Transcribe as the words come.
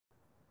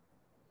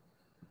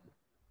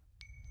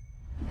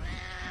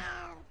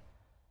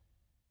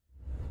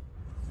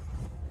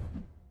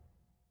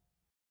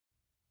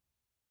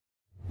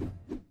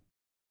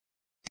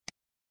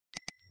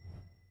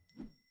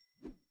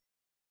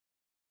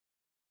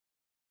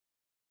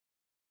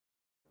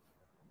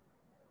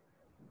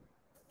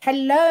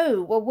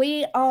Hello. Well,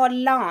 we are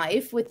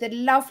live with the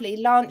lovely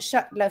Lance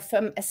Schuttler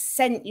from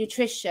Ascent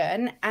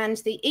Nutrition and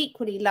the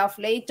equally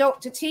lovely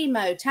Dr.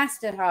 Timo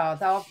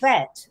Tastutar, our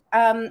vet.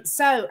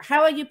 So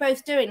how are you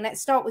both doing? Let's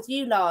start with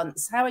you,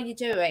 Lance. How are you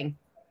doing?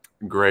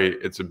 Great.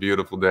 It's a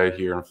beautiful day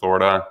here in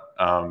Florida.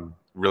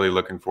 Really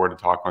looking forward to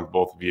talking with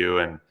both of you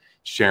and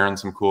sharing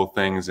some cool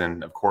things,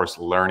 and of course,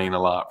 learning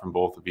a lot from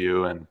both of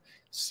you and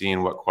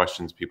seeing what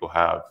questions people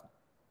have.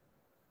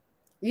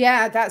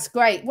 Yeah, that's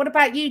great. What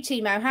about you,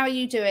 Timo? How are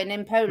you doing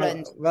in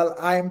Poland? Well,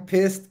 I'm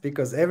pissed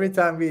because every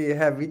time we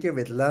have video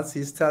with Lance,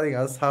 he's telling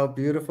us how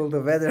beautiful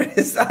the weather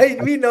is.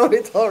 We know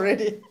it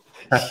already.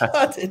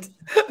 Shut it.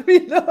 We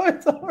know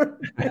it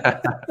already.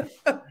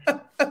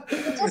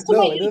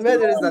 No, the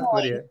weather is not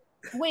good here.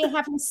 We're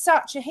having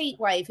such a heat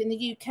wave in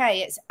the UK.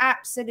 It's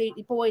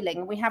absolutely boiling,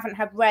 and we haven't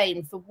had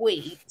rain for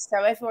weeks.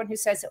 So everyone who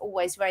says it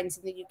always rains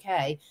in the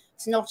UK,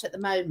 it's not at the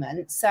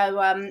moment.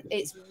 So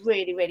it's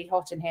really, really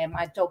hot in here.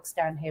 My dogs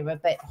down here are a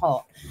bit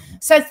hot.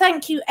 So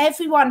thank you,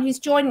 everyone who's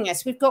joining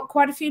us. We've got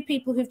quite a few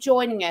people who've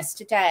joining us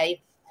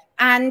today.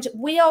 And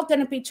we are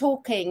going to be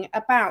talking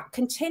about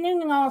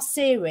continuing our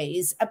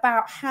series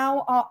about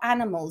how our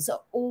animals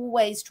are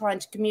always trying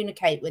to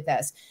communicate with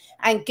us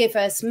and give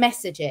us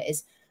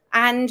messages.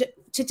 And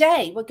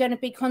today we're going to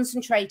be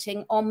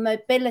concentrating on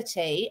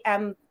mobility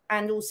and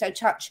also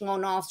touching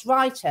on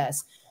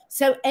arthritis.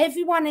 So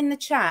everyone in the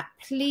chat,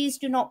 please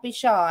do not be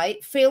shy.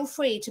 Feel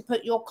free to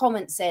put your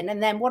comments in.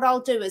 And then what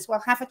I'll do is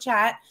we'll have a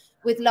chat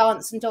with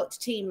Lance and Dr.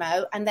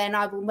 Timo, and then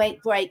I will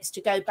make breaks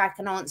to go back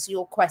and answer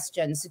your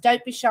questions. So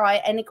don't be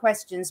shy. Any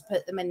questions,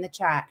 put them in the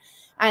chat.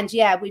 And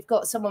yeah, we've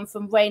got someone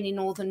from rainy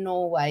northern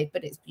Norway,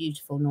 but it's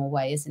beautiful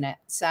Norway, isn't it?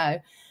 So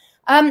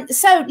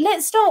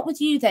let's start with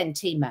you then,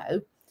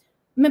 Timo.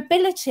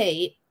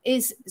 Mobility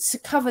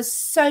covers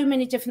so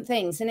many different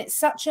things, and it's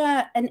such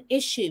an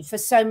issue for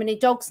so many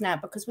dogs now,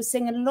 because we're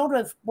seeing a lot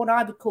of what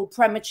I would call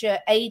premature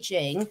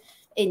aging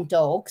in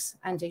dogs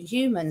and in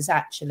humans,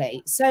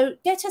 actually. So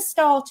get us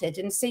started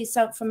and see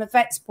some, from a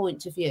vet's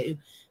point of view,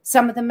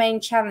 some of the main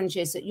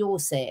challenges that you're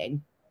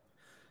seeing.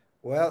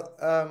 Well,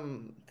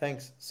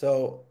 thanks.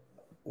 So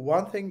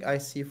one thing I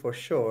see for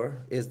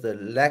sure is the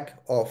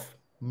lack of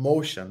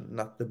motion,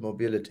 not the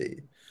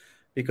mobility,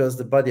 because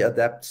the body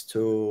adapts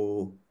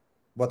to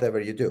whatever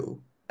you do.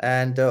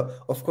 And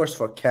of course,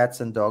 for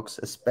cats and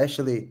dogs,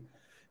 especially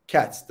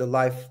cats, the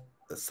life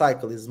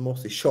cycle is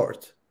mostly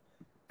short.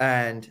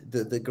 And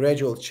the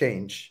gradual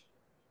change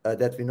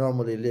that we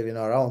normally live in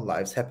our own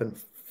lives happen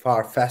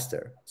far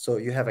faster. So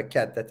you have a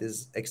cat that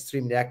is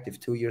extremely active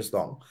 2 years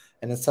long,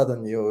 and then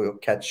suddenly your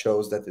cat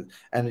shows that it,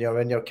 and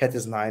when your cat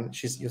is 9,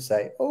 you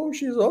say, oh,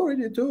 she's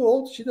already too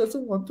old, she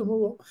doesn't want to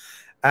move.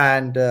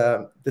 And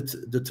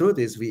the truth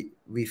is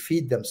we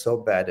feed them so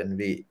bad and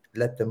we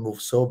let them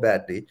move so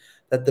badly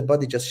that the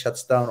body just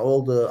shuts down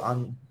all the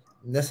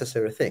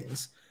unnecessary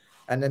things,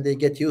 and then they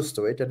get used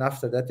to it, and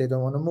after that they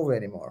don't want to move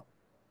anymore.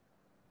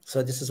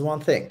 So this is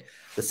one thing.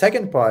 The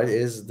second part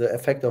is the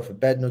effect of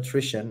bad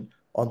nutrition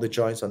on the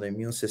joints, on the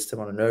immune system,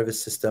 on the nervous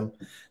system,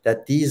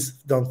 that these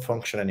don't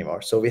function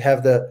anymore. So we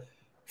have the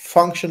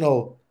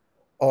functional,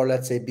 or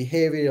let's say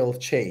behavioral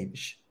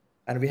change,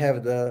 and we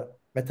have the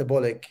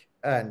metabolic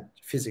and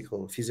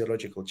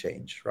physiological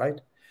change, right?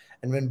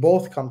 And when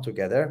both come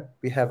together,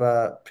 we have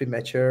a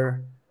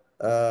premature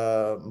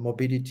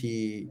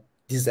mobility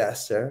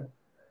disaster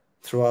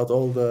throughout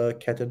all the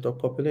cat and dog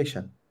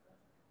population.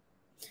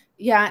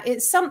 Yeah,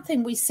 it's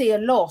something we see a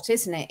lot,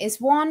 isn't it? It's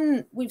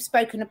one, we've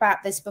spoken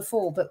about this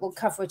before, but we'll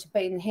cover it a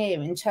bit in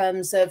here in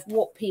terms of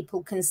what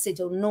people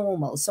consider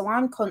normal. So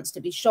I'm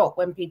constantly shocked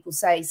when people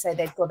say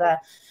they've got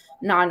a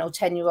 9 or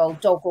 10-year-old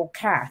dog or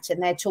cat,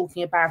 and they're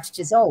talking about it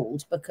as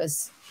old,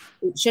 because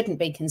it shouldn't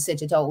be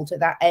considered old at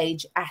that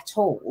age at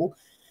all.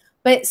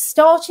 But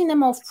starting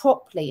them off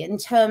properly in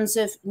terms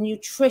of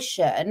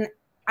nutrition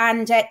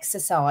and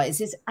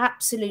exercise is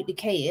absolutely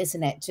key,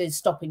 isn't it, to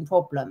stopping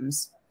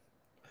problems?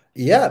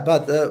 Yeah,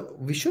 but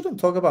we shouldn't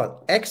talk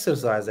about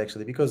exercise,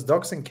 actually, because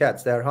dogs and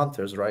cats, they're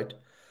hunters, right?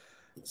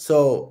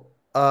 So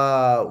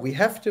we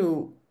have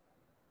to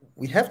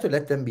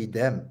let them be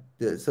them.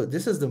 So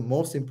this is the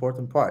most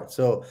important part.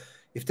 So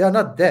if they're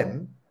not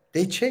them,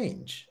 they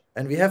change,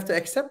 and we have to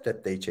accept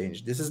that they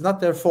change. This is not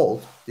their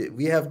fault.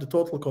 We have the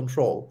total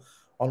control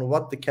on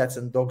what the cats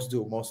and dogs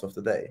do most of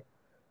the day.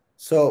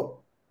 So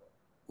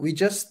we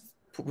just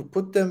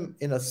put them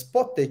in a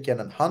spot they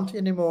cannot hunt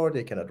anymore,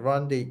 they cannot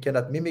run, they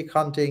cannot mimic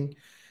hunting,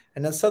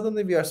 and then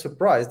suddenly we are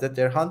surprised that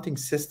their hunting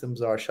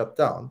systems are shut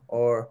down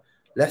or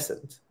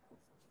lessened.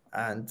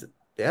 And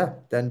yeah,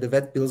 then the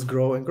vet bills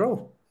grow and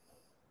grow.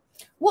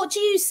 What do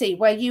you see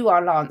where you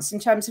are, Lance, in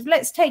terms of,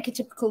 let's take a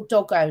typical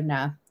dog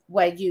owner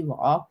where you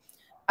are.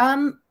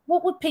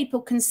 What would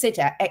people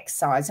consider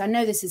exercise? I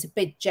know this is a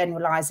big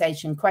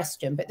generalization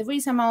question, but the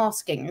reason I'm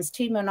asking is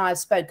Timo and I have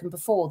spoken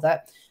before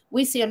that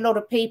we see a lot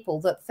of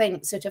people that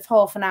think sort of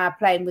half an hour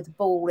playing with the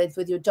ball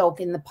with your dog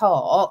in the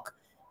park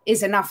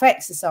is enough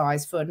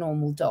exercise for a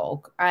normal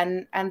dog.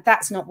 And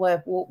that's not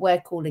what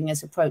we're calling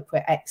as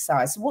appropriate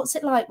exercise. So what's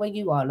it like where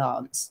you are,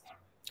 Lance?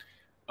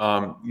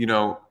 You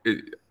know,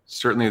 it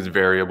certainly is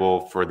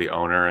variable for the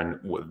owner and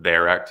what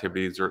their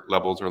activities or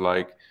levels are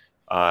like.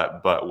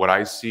 But what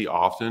I see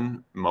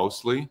often,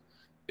 mostly,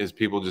 is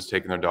people just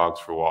taking their dogs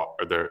for walk,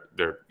 or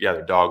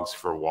their dogs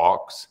for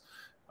walks.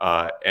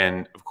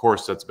 And of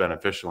course, that's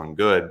beneficial and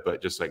good.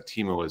 But just like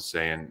Timo was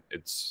saying,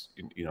 it's,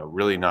 you know,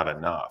 really not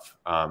enough.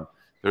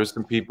 There's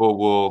some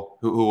people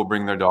who will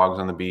bring their dogs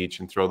on the beach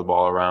and throw the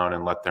ball around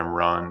and let them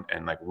run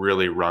and like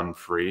really run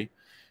free.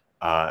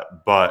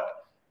 But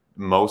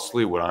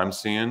mostly what I'm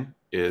seeing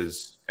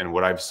is, and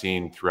what I've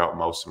seen throughout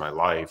most of my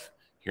life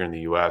here in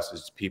the US,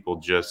 is people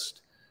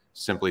just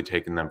simply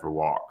taking them for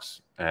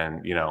walks.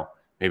 And, you know,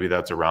 maybe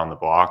that's around the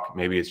block.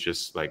 Maybe it's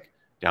just like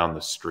down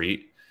the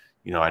street.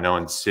 You know, I know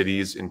in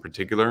cities in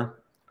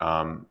particular,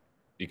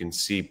 you can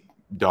see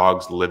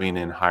dogs living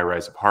in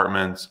high-rise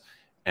apartments,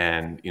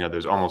 and, you know,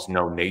 there's almost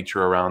no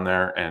nature around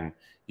there. And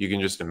you can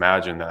just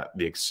imagine that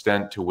the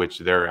extent to which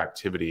their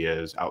activity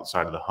is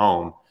outside of the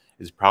home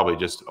is probably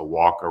just a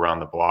walk around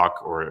the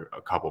block or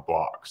a couple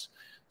blocks.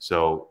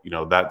 So, you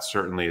know, that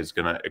certainly is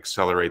going to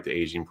accelerate the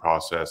aging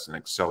process and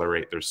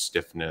accelerate their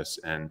stiffness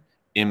and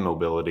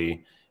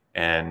immobility.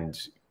 And,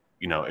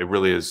 you know, it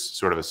really is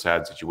sort of a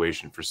sad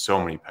situation for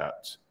so many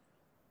pets.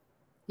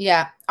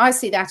 Yeah, I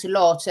see that a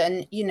lot.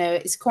 And, you know,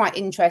 it's quite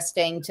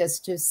interesting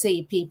just to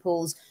see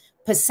people's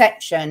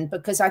perception,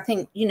 because I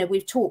think, you know,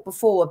 we've talked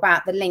before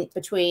about the link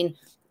between,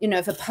 you know,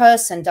 if a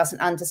person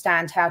doesn't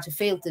understand how to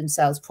feed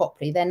themselves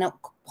properly, they're not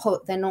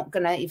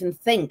going to even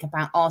think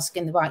about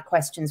asking the right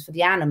questions for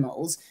the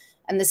animals.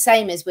 And the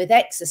same is with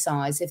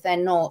exercise. If they're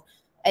not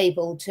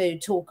able to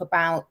talk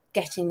about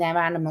getting their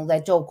animal,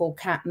 their dog or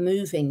cat,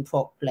 moving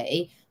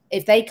properly,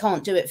 if they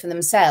can't do it for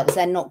themselves,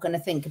 they're not going to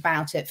think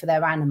about it for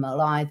their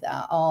animal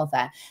either, are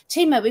they?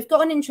 Timo, we've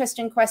got an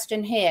interesting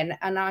question here,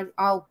 and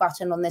I'll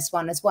button on this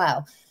one as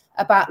well,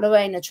 about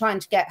Lorena trying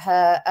to get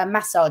her a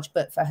massage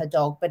book for her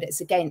dog, but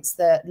it's against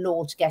the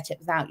law to get it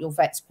without your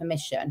vet's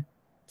permission.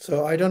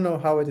 So I don't know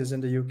how it is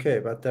in the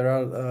UK, but there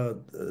are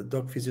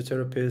dog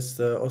physiotherapists,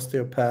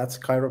 osteopaths,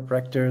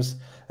 chiropractors,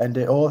 and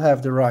they all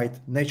have the right,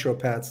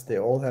 naturopaths, they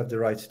all have the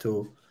right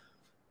to,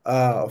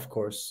 of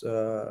course,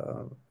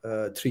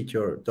 treat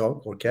your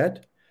dog or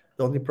cat.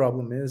 The only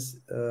problem is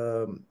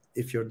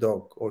if your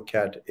dog or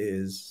cat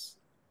is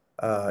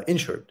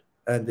insured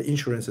and the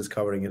insurance is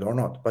covering it or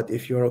not. But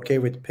if you're okay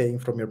with paying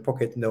from your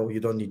pocket, no, you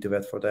don't need the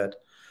vet for that.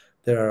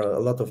 There are a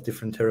lot of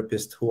different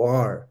therapists who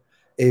are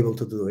able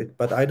to do it,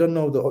 but I don't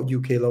know the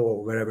UK law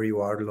or wherever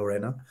you are,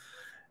 Lorena.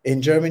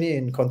 In Germany,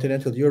 in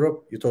continental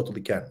Europe, you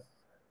totally can.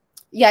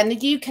 Yeah, in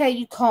the UK,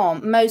 you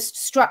can't. Most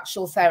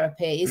structural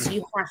therapies,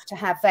 you have to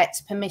have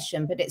vet's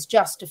permission, but it's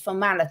just a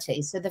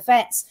formality. So the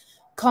vets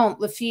can't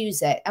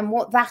refuse it. And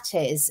what that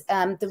is,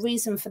 the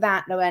reason for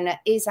that, Lorena,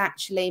 is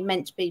actually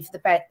meant to be for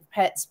the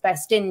pet's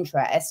best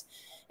interest,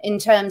 in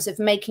terms of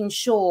making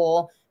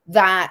sure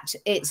that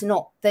it's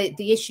not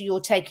the issue you're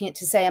taking it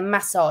to, say, a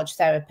massage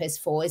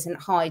therapist for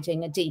isn't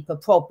hiding a deeper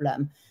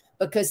problem.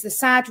 Because the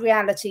sad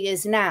reality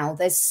is now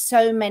there's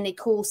so many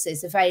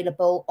courses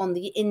available on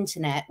the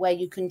internet where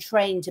you can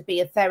train to be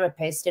a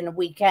therapist in a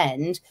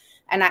weekend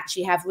and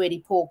actually have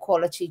really poor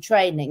quality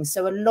training.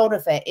 So a lot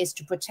of it is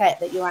to protect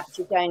that you're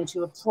actually going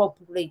to a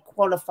properly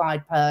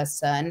qualified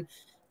person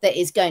that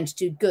is going to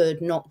do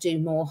good, not do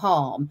more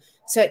harm.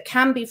 So it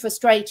can be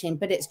frustrating,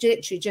 but it's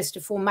literally just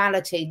a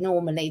formality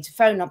normally to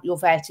phone up your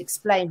vet,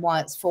 explain why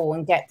it's for,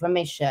 and get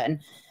permission.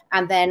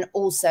 And then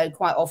also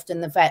quite often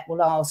the vet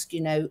will ask,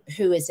 you know,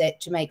 who is it,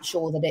 to make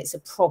sure that it's a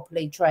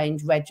properly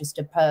trained,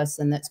 registered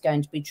person that's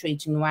going to be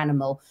treating your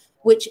animal,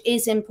 which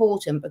is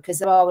important because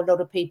there are a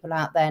lot of people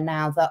out there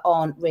now that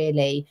aren't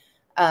really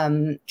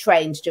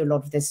trained to do a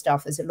lot of this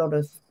stuff. There's a lot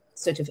of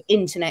sort of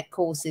internet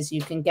courses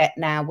you can get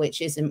now,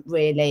 which isn't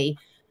really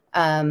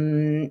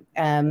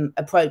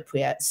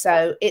appropriate.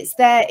 So it's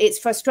there, it's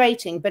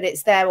frustrating, but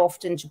it's there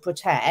often to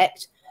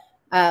protect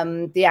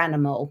the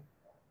animal.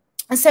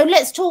 And so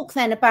let's talk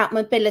then about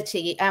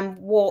mobility and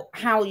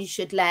how you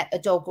should let a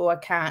dog or a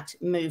cat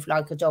move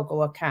like a dog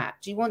or a cat.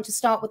 Do you want to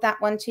start with that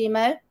one,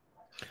 Timo?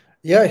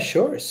 Yeah,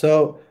 sure.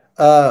 So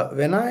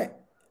when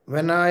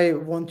I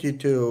want you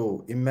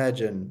to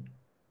imagine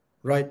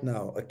right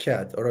now a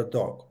cat or a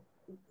dog,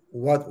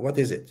 what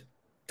is it?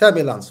 Tell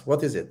me, Lance,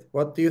 what is it?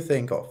 What do you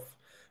think of?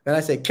 When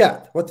I say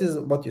cat, what is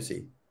what you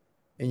see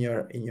in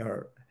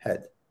your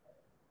head?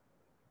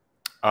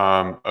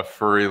 A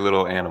furry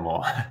little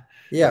animal.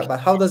 Yeah, but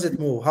how does it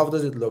move? How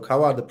does it look?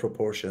 How are the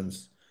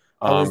proportions?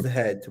 How is the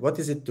head? What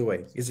is it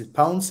doing? Is it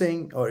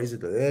pouncing, or is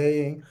it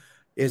laying?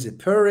 Is it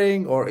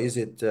purring, or is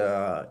it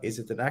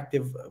an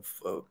active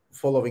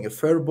following a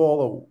fur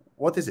ball, or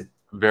what is it?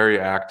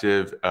 Very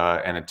active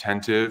and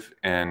attentive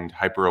and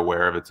hyper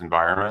aware of its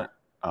environment.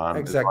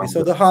 Exactly.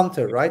 So the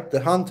hunter, right?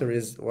 The hunter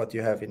is what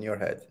you have in your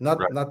head, not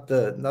Right. not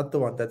the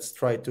one that's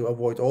tried to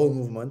avoid all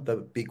movement, the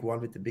big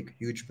one with the big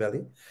huge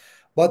belly,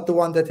 but the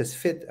one that is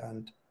fit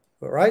and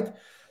right.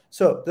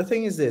 So the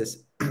thing is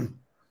this: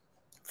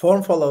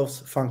 form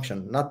follows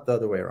function, not the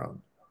other way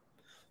around.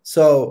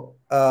 So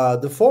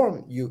the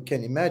form you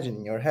can imagine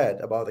in your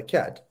head about a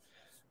cat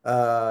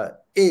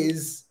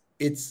is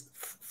its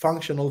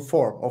functional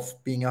form of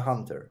being a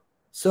hunter.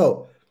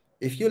 So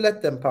if you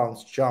let them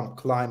pounce, jump,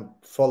 climb,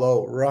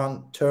 follow,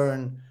 run,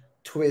 turn,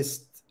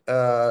 twist,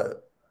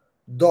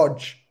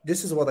 dodge,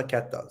 this is what a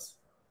cat does.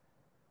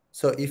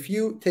 So if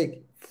you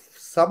take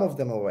some of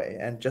them away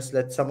and just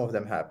let some of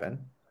them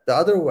happen, the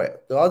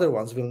other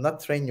ones will not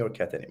train your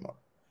cat anymore,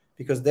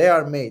 because they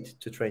are made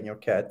to train your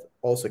cat,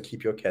 also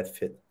keep your cat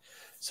fit.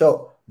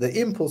 So the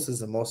impulse is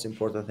the most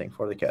important thing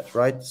for the cat,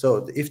 right?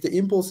 So if the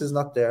impulse is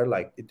not there,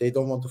 like they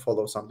don't want to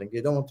follow something,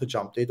 they don't want to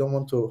jump, they don't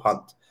want to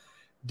hunt,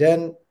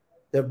 then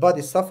their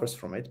body suffers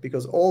from it,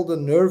 because all the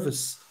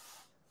nervous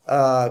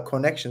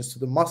connections to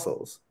the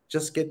muscles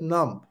just get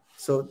numb.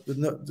 So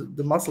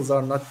the muscles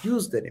are not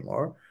used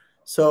anymore.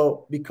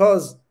 So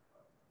because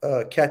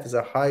cat is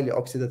a highly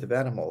oxidative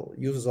animal,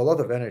 uses a lot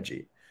of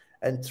energy,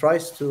 and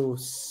tries to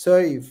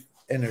save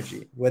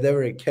energy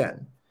wherever it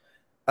can,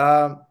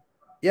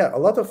 yeah, a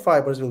lot of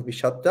fibers will be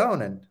shut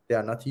down and they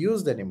are not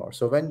used anymore.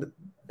 So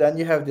then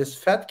you have this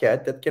fat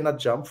cat that cannot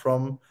jump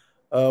from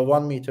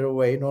 1 meter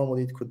away.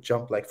 Normally it could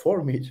jump like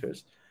 4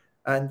 meters,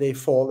 and they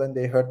fall and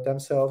they hurt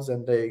themselves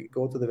and they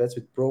go to the vets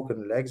with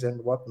broken legs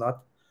and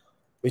whatnot,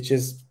 which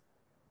is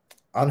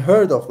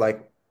unheard of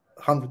like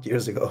 100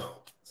 years ago.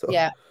 So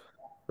Yeah.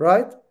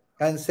 right,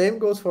 and same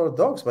goes for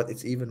dogs, but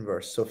it's even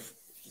worse. So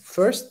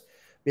first,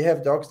 we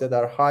have dogs that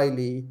are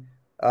highly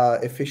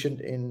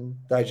efficient in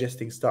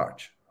digesting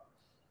starch,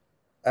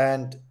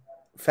 and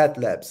fat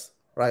labs,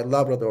 right?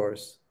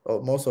 Labradors,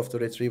 or most of the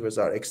retrievers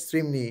are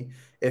extremely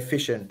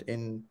efficient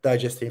in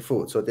digesting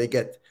food. So they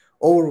get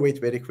overweight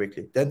very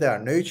quickly. Then they are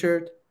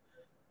nurtured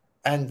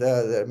and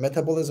their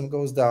metabolism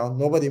goes down.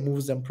 Nobody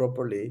moves them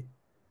properly.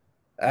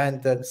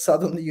 And then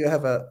suddenly you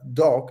have a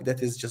dog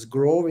that is just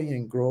growing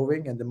and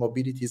growing, and the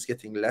mobility is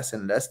getting less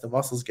and less. The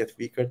muscles get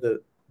weaker,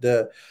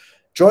 the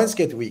joints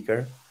get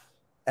weaker,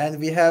 and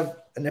we have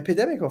an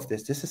epidemic of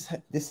this.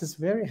 This is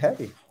very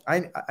heavy.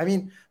 I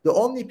mean, the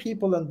only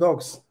people and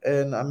dogs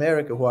in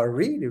America who are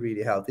really,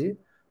 really healthy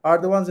are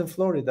the ones in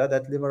Florida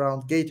that live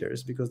around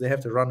gators, because they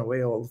have to run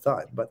away all the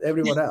time. But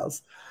everyone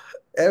else,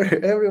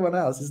 everyone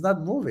else is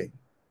not moving.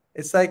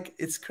 It's like,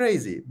 it's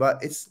crazy,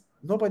 but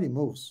nobody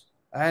moves.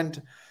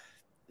 And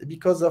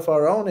because of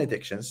our own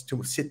addictions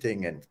to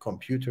sitting and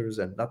computers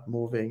and not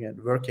moving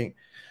and working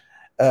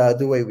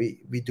the way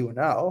we do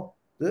now,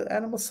 the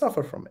animals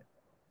suffer from it.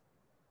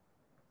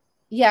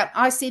 Yeah,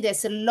 I see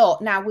this a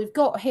lot. Now we've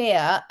got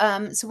here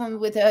someone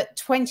with a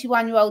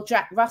 21-year-old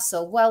Jack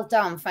Russell. Well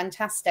done.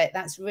 Fantastic.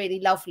 That's really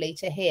lovely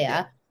to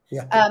hear.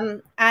 Yeah.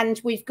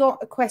 And we've got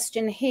a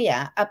question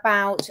here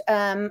about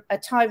a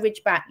Thai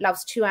Ridgeback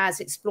loves 2 hours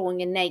exploring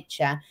in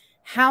nature.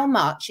 How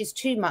much is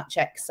too much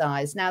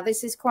exercise? Now,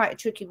 this is quite a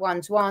tricky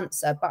one to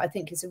answer, but I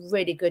think it's a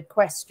really good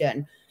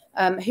question.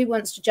 Who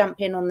wants to jump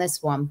in on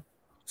this one?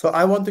 So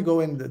I want to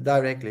go in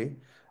directly.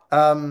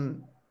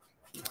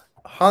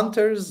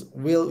 Hunters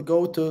will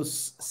go to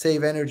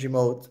save energy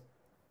mode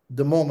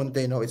the moment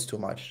they know it's too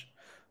much.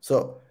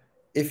 So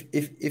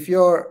if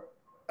your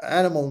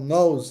animal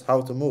knows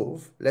how to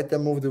move, let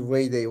them move the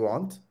way they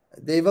want.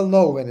 They will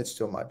know when it's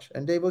too much,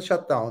 and they will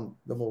shut down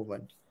the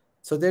movement.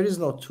 So there is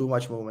no too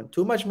much movement.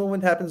 Too much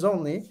movement happens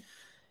only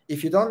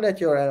if you don't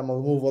let your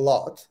animal move a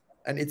lot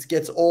and it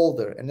gets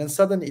older, and then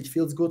suddenly it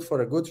feels good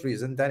for a good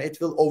reason, then it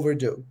will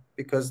overdo,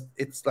 because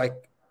it's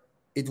like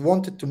it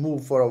wanted to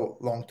move for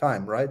a long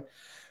time, right?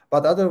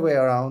 But other way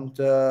around,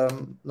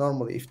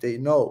 normally if they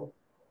know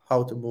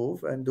how to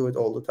move and do it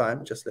all the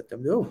time, just let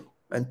them do.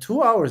 And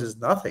 2 hours is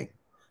nothing,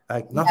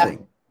 like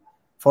nothing. Yeah.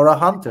 For a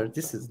hunter,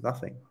 this is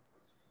nothing.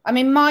 I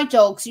mean, my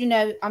dogs, you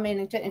know, I mean,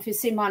 I don't know if you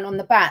see mine on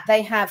the back,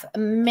 they have a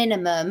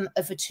minimum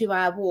of a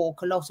 2-hour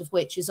walk, a lot of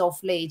which is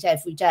off lead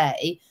every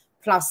day.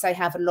 Plus they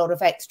have a lot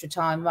of extra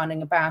time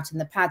running about in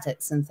the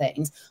paddocks and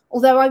things.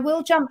 Although I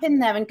will jump in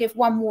there and give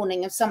one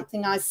warning of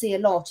something I see a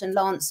lot, and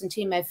Lance and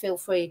Timo, feel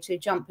free to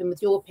jump in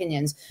with your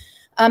opinions.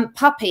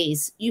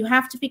 Puppies, you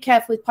have to be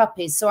careful with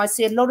puppies. So I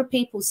see a lot of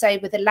people say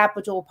with a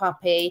Labrador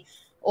puppy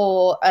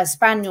or a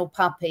Spaniel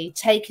puppy,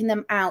 taking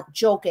them out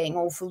jogging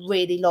or for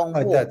really long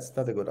walks. That's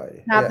not a good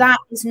idea. Now, that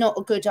is not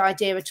a good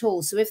idea at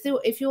all. So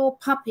if your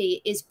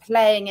puppy is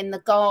playing in the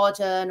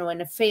garden or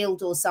in a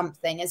field or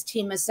something, as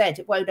Timo said,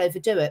 it won't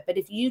overdo it. But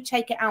if you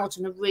take it out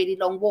on a really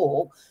long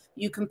walk,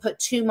 you can put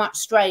too much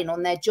strain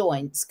on their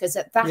joints, because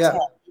at that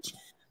age,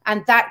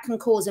 and that can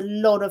cause a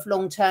lot of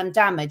long-term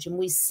damage, and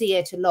we see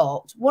it a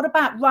lot. What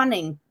about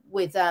running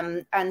with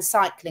and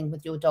cycling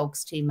with your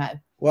dogs, Timo?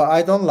 Well,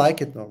 I don't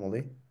like it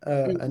normally,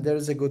 and there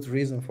is a good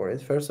reason for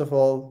it. First of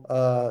all,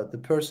 the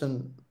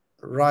person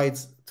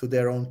rides to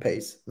their own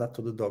pace, not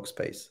to the dog's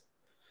pace.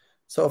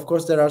 So, of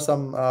course, there are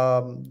some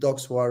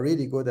dogs who are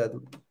really good at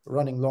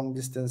running long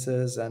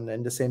distances and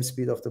in the same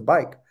speed of the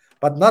bike,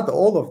 but not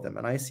all of them.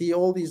 And I see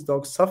all these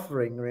dogs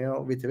suffering, you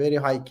know, with a very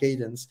high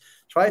cadence,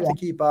 try to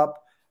keep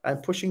up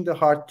and pushing the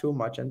heart too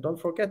much. And don't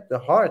forget, the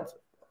heart,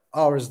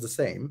 ours the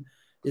same,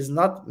 is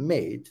not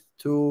made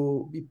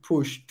to be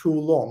pushed too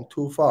long,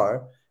 too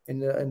far in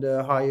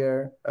the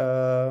higher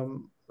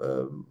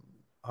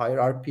higher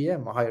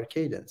RPM, or higher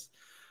cadence.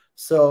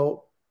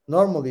 So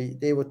normally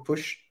they would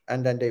push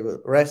and then they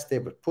will rest, they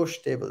would push,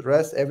 they will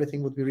rest,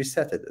 everything would be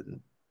resetted.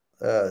 And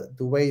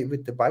the way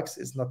with the bikes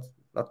is not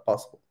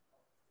possible.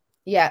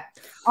 Yeah,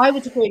 I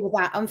would agree with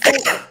that.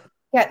 Unfortunately,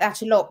 get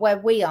that a lot where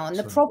we are. And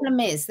the problem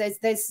is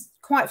there's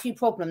quite a few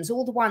problems.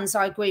 All the ones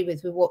I agree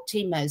with what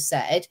Timo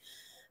said.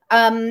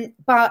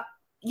 But,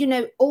 you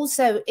know,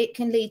 also it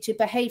can lead to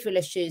behavioural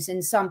issues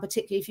in some,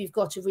 particularly if you've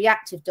got a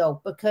reactive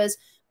dog, because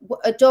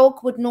a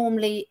dog would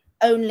normally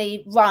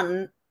only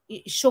run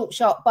short,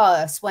 sharp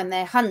bursts when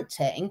they're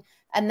hunting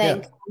and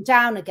then come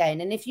down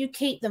again. And if you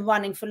keep them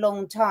running for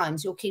long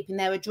times, you're keeping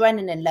their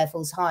adrenaline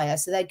levels higher.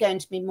 So they're going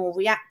to be more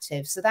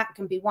reactive. So that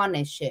can be one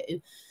issue.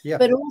 Yeah.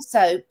 But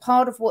also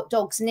part of what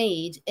dogs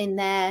need in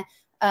their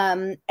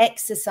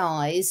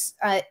exercise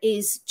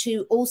is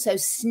to also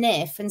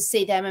sniff and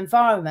see their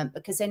environment,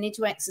 because they need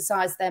to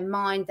exercise their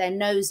mind, their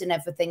nose and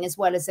everything, as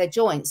well as their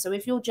joints. So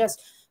if you're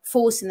just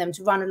forcing them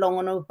to run along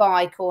on a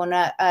bike or on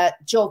a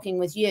jogging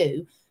with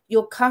you,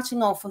 you're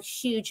cutting off a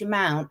huge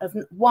amount of,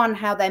 one,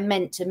 how they're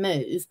meant to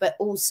move, but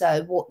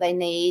also what they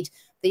need,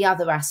 the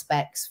other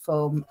aspects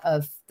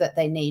that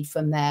they need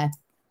from their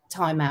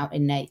time out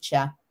in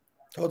nature.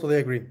 Totally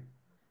agree.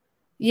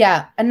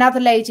 Yeah, another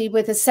lady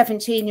with a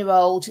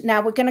 17-year-old.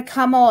 Now we're going to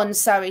come on,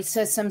 sorry,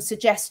 so some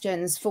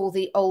suggestions for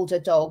the older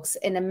dogs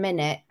in a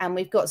minute. And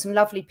we've got some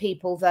lovely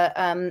people that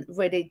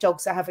really,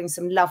 dogs are having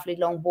some lovely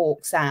long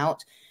walks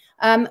out.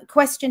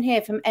 Question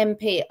here from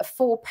MP, a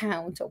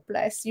 4-pound, oh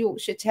bless,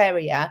 Yorkshire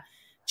Terrier,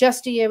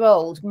 just a year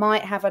old,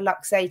 might have a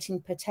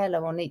luxating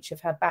patella on each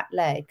of her back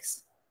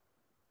legs.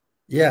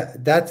 Yeah,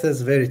 that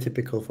is very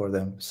typical for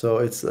them. So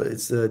this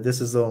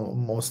is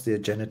mostly a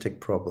genetic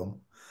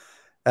problem.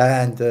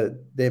 And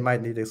they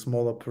might need a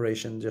small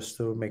operation just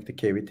to make the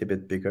cavity a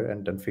bit bigger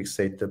and then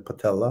fixate the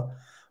patella.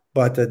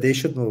 But they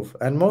should move.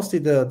 And mostly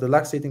the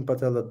luxating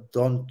patella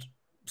don't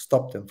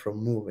stop them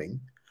from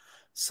moving.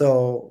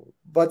 So,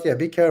 but yeah,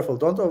 be careful.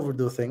 Don't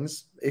overdo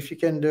things. If you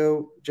can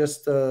do,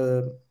 just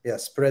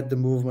spread the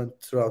movement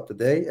throughout the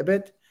day a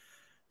bit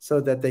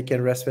so that they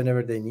can rest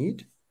whenever they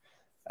need.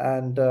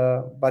 And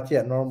but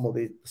yeah,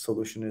 normally the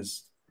solution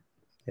is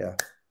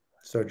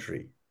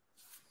surgery.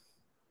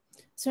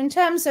 So in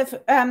terms of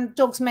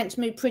dogs meant to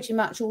move pretty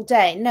much all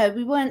day, no,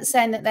 we weren't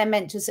saying that they're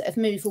meant to sort of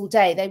move all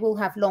day. They will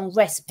have long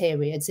rest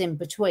periods in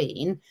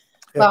between,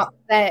 but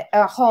they're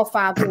a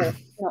half-hour walk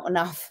is not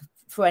enough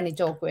for any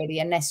dog really,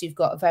 unless you've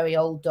got a very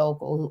old dog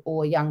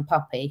or a young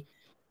puppy.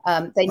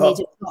 They need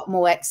a lot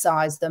more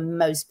exercise than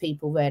most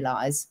people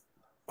realise.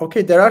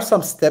 Okay, there are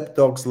some step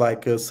dogs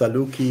like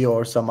Saluki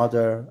or some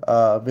other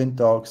wind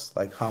dogs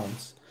like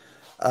hounds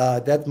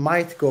that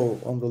might go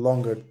on the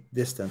longer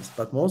distance,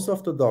 but most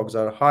of the dogs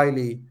are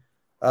highly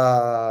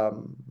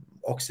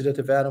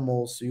oxidative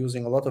animals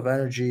using a lot of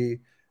energy,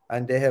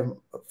 and they have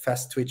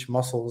fast twitch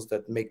muscles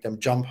that make them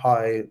jump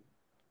high,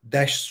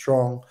 dash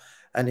strong.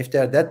 And if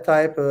they're that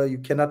type, you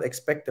cannot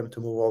expect them to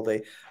move all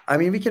day. I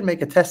mean, we can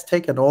make a test,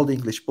 take an old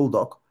English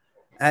bulldog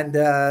and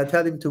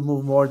tell him to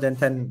move more than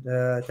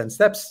 10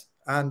 steps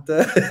and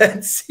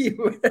see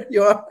where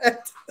you are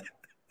at.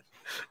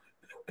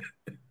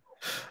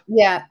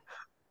 Yeah,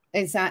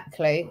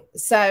 exactly.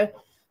 So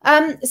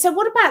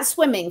what about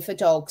swimming for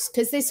dogs?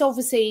 Because this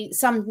obviously,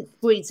 some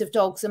breeds of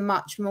dogs are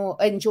much more,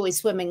 enjoy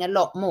swimming a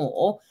lot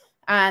more.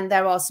 And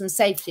there are some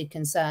safety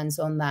concerns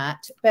on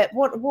that. But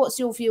what's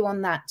your view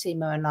on that,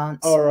 Timo and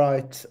Lance? All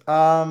right.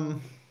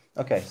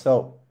 Okay,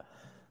 so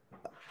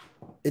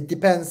it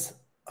depends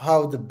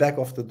how the back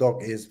of the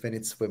dog is when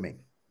it's swimming.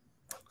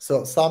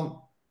 So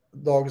some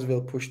dogs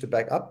will push the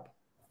back up.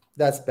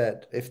 That's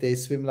bad. If they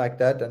swim like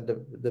that and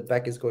the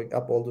back is going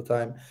up all the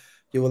time,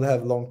 you will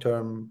have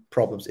long-term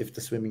problems if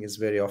the swimming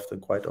is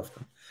quite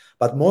often.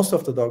 But most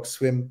of the dogs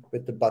swim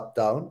with the butt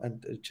down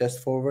and the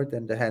chest forward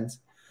and the hands.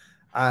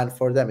 And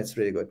for them, it's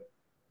really good.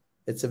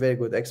 It's a very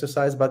good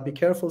exercise, but be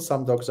careful.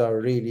 Some dogs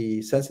are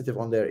really sensitive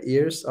on their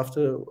ears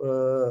after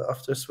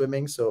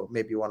swimming. So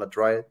maybe you want to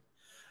dry it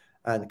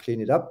and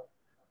clean it up.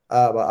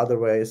 But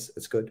otherwise,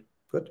 it's good.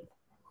 Good.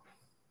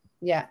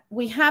 Yeah,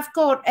 we have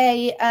got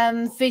a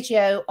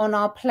video on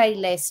our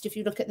playlist. If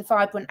you look at the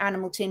Vibrant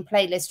Animal Team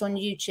playlist on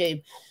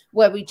YouTube,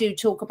 where we do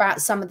talk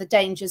about some of the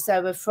dangers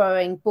though of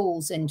throwing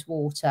balls into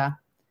water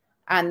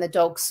and the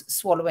dogs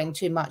swallowing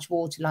too much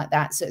water like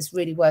that. So it's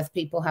really worth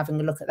people having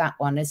a look at that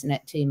one, isn't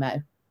it,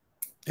 Timo?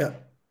 Yeah.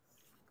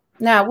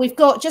 Now, we've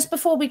got, just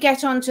before we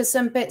get on to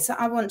some bits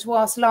that I want to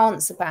ask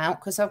Lance about,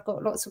 because I've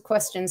got lots of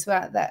questions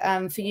about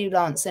that for you,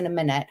 Lance, in a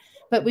minute.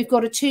 But we've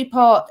got a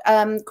two-part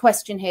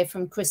question here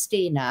from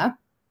Christina.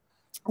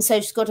 So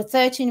she's got a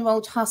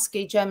 13-year-old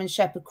Husky German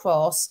Shepherd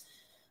Cross,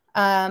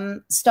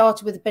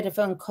 started with a bit of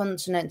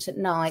incontinence at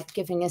night,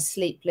 giving us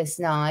sleepless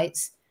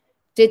nights.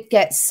 Did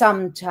get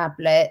some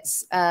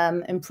tablets,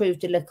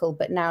 improved a little,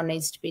 but now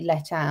needs to be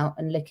let out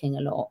and licking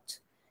a lot.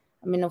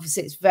 I mean,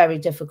 obviously, it's very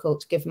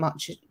difficult to give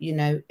much,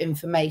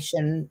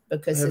 information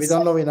because we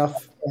don't know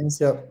enough.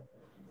 Yeah.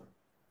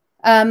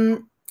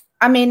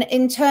 I mean,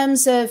 in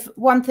terms of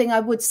one thing I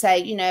would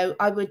say,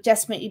 I would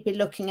definitely be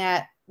looking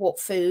at what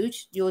food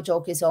your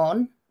dog is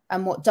on.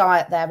 and what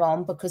diet they're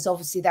on, because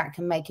obviously that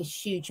can make a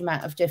huge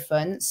amount of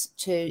difference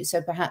to,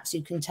 so perhaps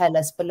you can tell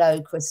us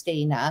below,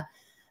 Christina.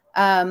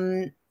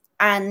 And,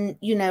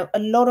 you know, a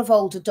lot of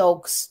older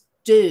dogs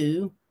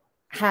do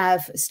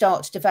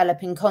start to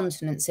develop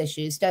incontinence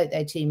issues, don't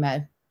they,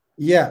 Timo?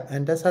 Yeah,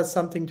 and this has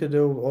something to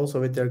do also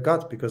with their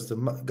gut, because the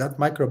gut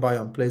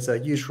microbiome plays a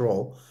huge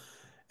role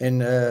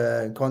in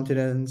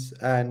incontinence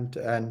and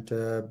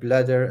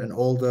bladder and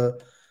all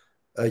the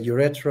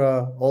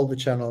urethra, all the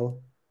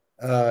channel,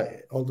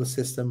 all the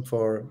system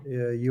for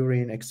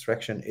urine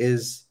extraction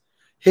is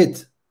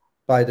hit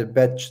by the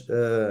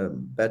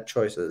bad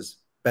choices,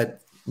 bad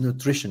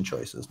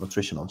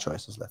nutritional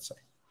choices, let's say,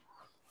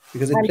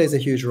 because it plays a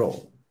huge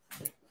role.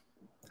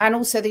 And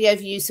also the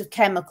overuse of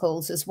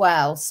chemicals as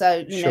well.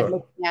 So, you know,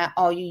 looking at,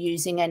 are you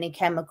using any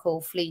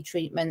chemical flea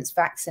treatments,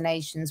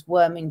 vaccinations,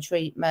 worming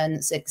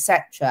treatments,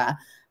 etc.?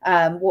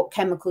 What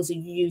chemicals are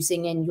you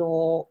using in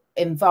your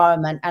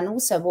environment? And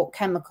also what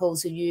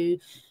chemicals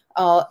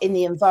are in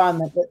the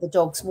environment that the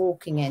dog's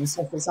walking in?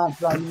 So, for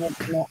example, are you in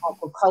an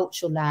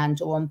agricultural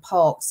land or on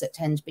parks that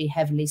tend to be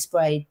heavily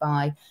sprayed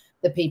by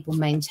the people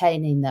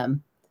maintaining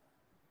them?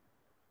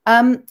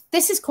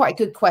 This is quite a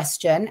good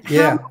question.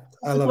 Yeah,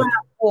 I love it.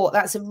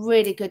 That's a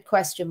really good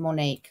question,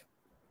 Monique.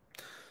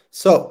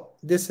 So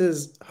this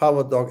is how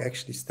a dog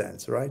actually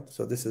stands, right?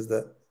 So this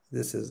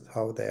is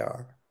how they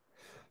are.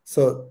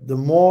 So the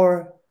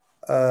more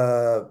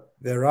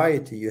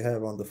variety you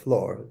have on the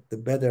floor, the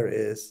better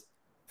is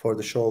for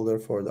the shoulder,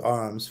 for the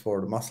arms,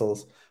 for the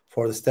muscles,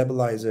 for the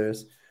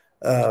stabilizers,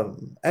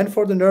 and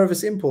for the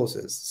nervous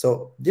impulses.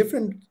 So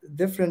different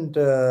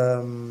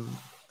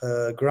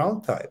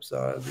ground types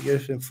or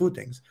different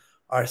footings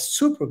are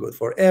super good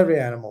for every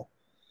animal,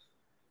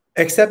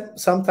 except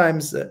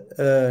sometimes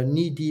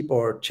knee deep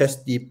or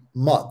chest deep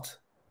mud,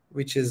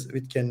 which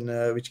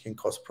can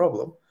cause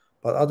problem.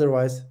 But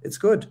otherwise, it's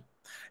good.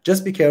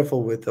 Just be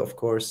careful with, of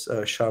course,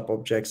 sharp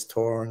objects,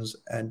 thorns,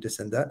 and this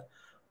and that.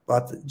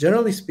 But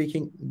generally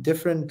speaking,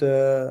 different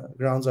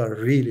grounds are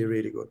really,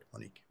 really good,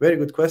 Monique. Very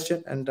good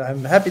question, and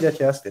I'm happy that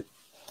you asked it.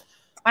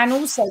 And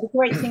also the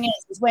great thing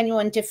is when you're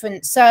on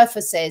different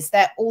surfaces,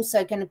 they're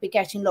also going to be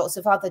getting lots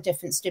of other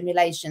different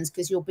stimulations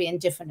because you'll be in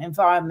different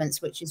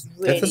environments, which is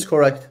really that is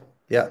correct.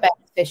 Yeah,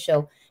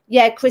 beneficial.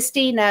 Yeah,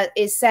 Christina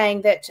is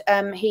saying that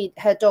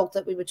her dog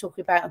that we were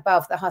talking about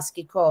above, the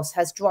Husky Cross,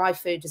 has dry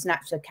food as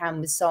natural can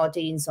with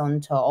sardines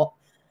on top.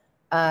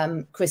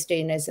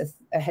 Christina is a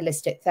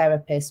holistic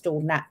therapist,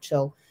 all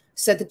natural.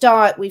 So the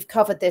diet, we've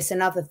covered this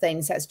and other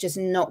things. That's just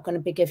not going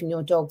to be giving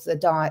your dog the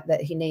diet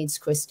that he needs,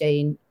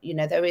 Christine. You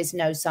know, there is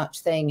no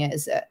such thing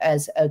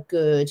as a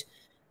good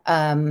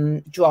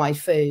dry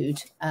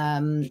food,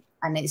 and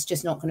it's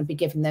just not going to be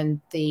giving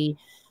them the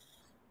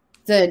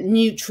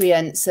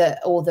nutrients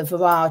or the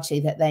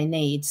variety that they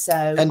need.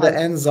 So and the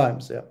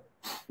enzymes,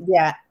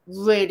 yeah,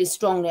 really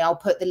strongly. I'll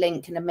put the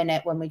link in a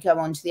minute when we go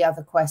on to the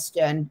other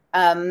question.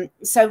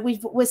 So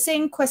we're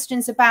seeing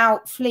questions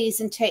about fleas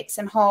and ticks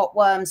and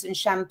heartworms and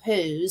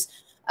shampoos.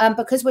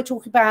 Because we're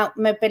talking about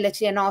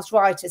mobility and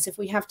arthritis, if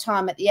we have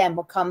time at the end,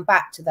 we'll come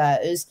back to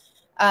those.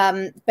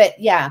 But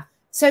yeah,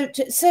 so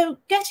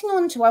getting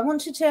on to, I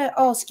wanted to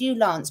ask you,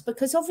 Lance,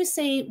 because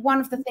obviously one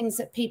of the things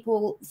that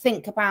people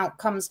think about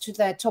comes to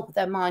the top of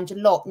their mind a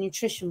lot,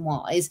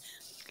 nutrition-wise,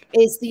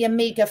 is the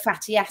omega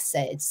fatty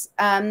acids.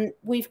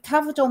 We've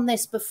covered on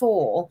this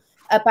before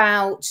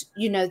about,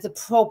 you know, the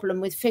problem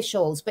with fish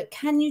oils, but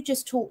can you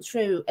just talk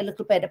through a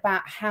little bit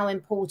about how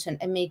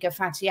important omega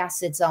fatty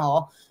acids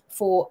are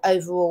for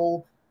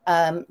overall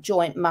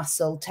joint,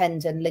 muscle,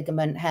 tendon,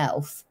 ligament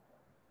health?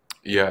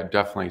 Yeah,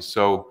 definitely.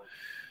 So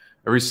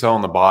every cell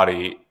in the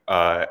body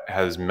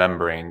has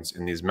membranes,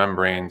 and these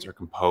membranes are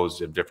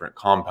composed of different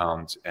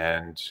compounds.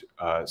 And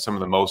some of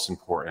the most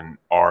important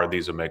are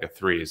these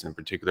omega-3s, in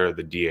particular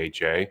the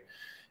DHA.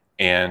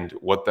 And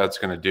what that's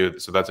going to do,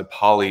 so that's a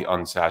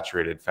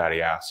polyunsaturated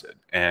fatty acid.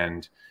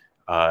 And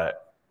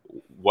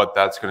what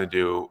that's going to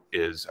do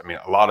is, I mean,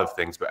 a lot of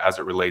things, but as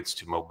it relates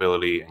to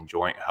mobility and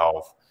joint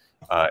health,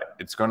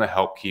 it's going to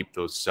help keep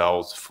those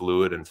cells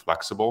fluid and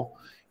flexible.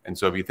 And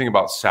so if you think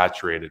about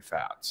saturated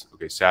fats,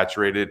 okay,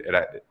 saturated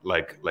at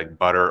like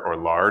butter or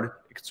lard,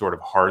 it sort of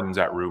hardens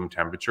at room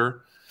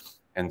temperature.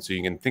 And so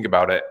you can think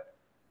about it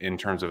in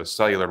terms of a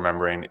cellular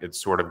membrane,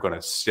 it's sort of going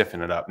to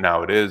stiffen it up.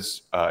 Now, it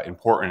is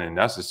important and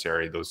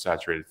necessary, those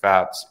saturated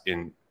fats,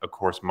 in, of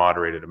course,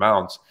 moderated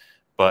amounts,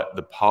 but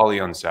the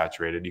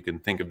polyunsaturated, you can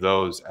think of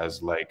those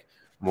as like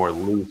more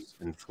loose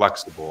and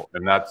flexible.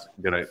 And that's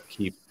going to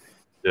keep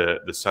the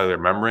cellular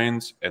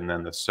membranes and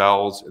then the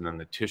cells and then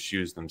the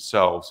tissues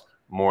themselves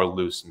more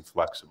loose and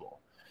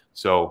flexible.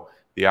 So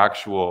the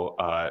actual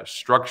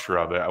structure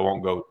of it, I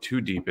won't go too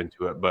deep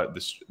into it, but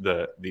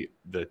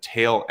the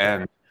tail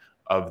end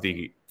of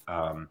the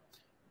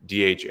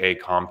DHA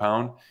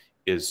compound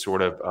is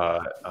sort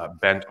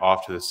of bent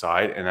off to the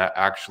side, and that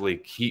actually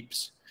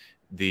keeps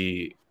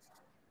that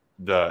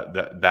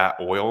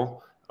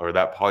oil or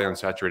that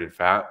polyunsaturated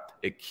fat,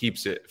 it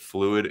keeps it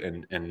fluid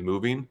and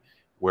moving,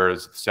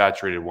 whereas the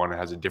saturated one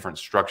has a different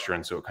structure,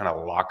 and so it kind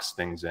of locks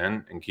things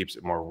in and keeps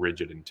it more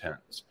rigid and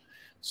tense.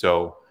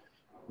 So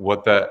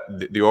what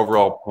the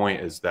overall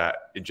point is that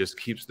it just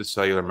keeps the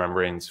cellular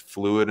membranes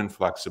fluid and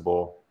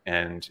flexible,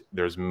 and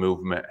there's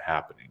movement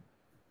happening.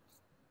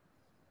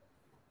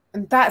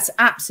 And that's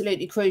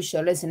absolutely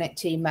crucial, isn't it,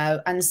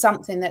 Timo? And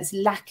something that's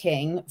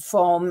lacking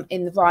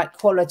in the right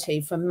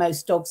quality from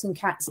most dogs and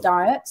cats'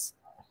 diets.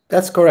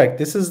 That's correct.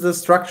 This is the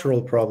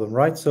structural problem,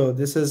 right? So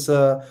this is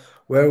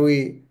where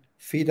we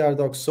feed our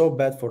dogs so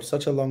bad for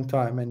such a long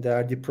time, and they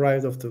are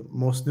deprived of the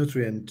most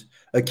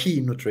key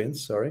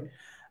nutrients,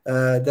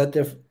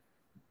 that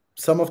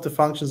some of the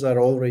functions are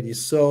already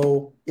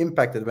so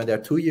impacted when they're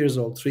 2 years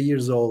old, 3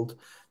 years old,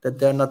 that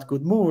they're not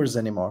good movers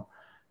anymore.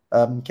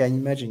 Can you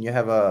imagine you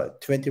have a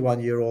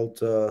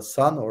 21-year-old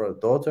son or a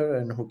daughter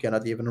and who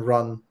cannot even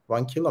run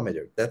 1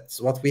 kilometer?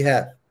 That's what we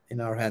have in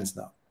our hands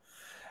now.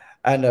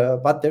 And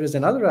but there is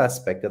another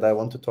aspect that I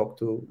want to talk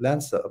to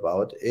Lance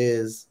about,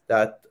 is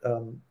that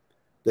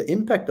the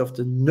impact of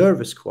the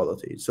nervous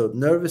quality. So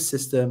nervous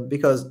system,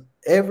 because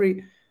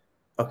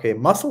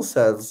muscle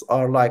cells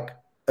are like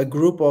a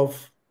group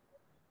of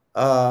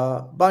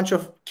bunch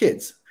of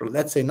kids,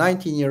 let's say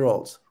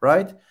 19-year-olds,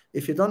 right?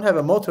 If you don't have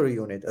a motor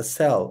unit, a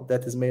cell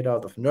that is made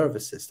out of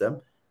nervous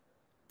system,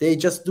 they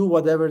just do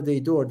whatever they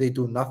do, or they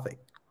do nothing.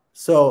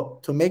 So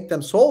to make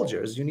them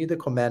soldiers, you need a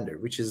commander,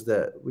 which is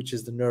the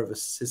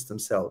nervous system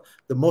cell,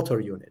 the motor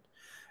unit.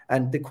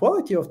 And the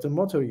quality of the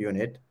motor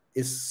unit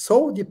is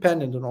so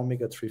dependent on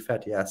omega-3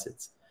 fatty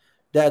acids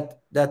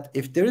that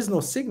if there is no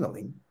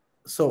signaling,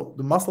 so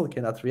the muscle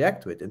cannot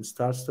react to it and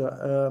starts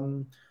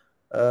to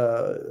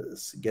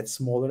get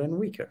smaller and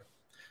weaker.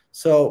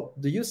 So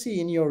do you see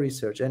in your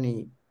research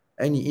any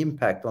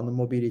impact on the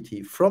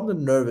mobility from the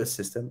nervous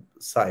system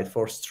side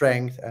for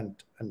strength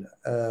and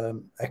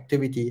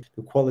activity,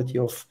 the quality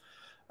of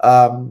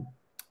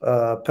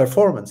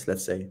performance,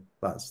 let's say,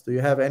 Lance? Do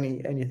you have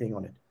anything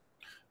on it?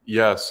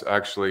 Yes,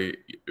 actually,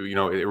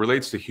 it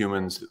relates to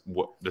humans,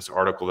 this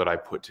article that I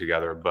put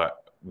together,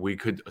 but we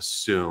could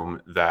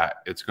assume that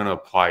it's going to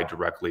apply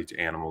directly to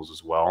animals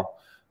as well.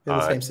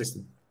 The same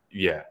system.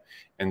 Yeah.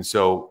 And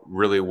so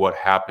really what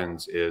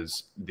happens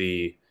is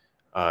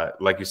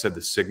like you said,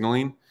 the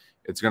signaling,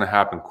 it's going to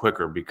happen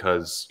quicker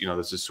because,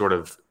 this is sort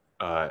of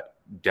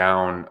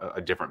down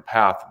a different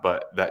path,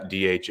 but that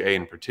DHA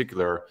in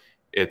particular,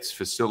 it's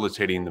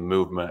facilitating the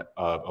movement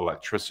of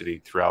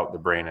electricity throughout the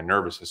brain and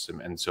nervous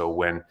system. And so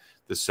when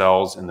the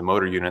cells and the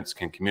motor units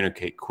can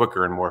communicate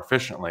quicker and more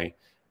efficiently,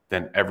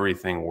 then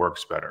everything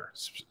works better,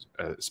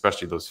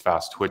 especially those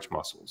fast twitch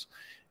muscles.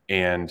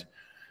 And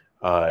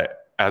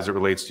as it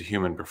relates to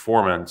human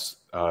performance,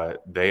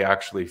 they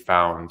actually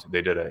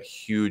they did a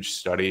huge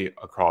study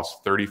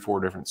across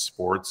 34 different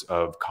sports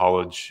of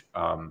college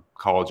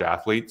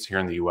athletes here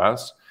in the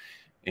US,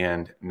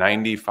 and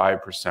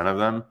 95% of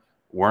them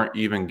weren't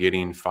even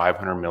getting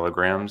 500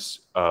 milligrams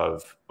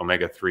of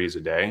omega-3s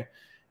a day.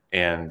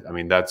 And I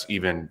mean, that's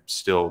even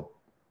still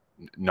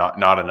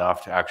not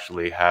enough to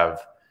actually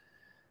have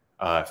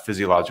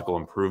physiological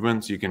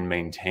improvements. You can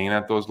maintain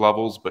at those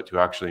levels, but to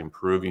actually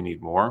improve, you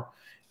need more.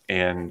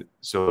 And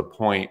so the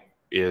point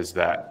is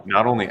that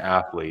not only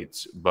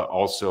athletes, but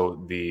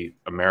also the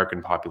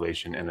American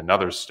population in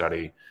another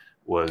study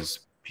was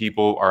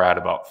people are at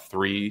about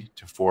 3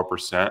 to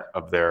 4%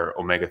 of their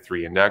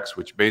omega-3 index,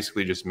 which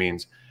basically just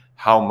means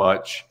how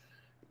much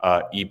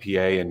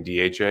EPA and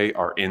DHA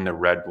are in the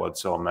red blood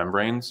cell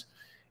membranes.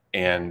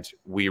 And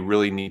we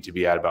really need to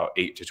be at about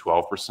 8 to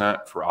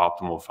 12% for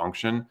optimal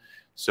function.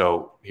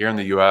 So here in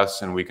the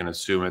US, and we can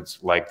assume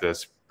it's like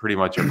this pretty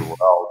much everywhere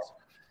else,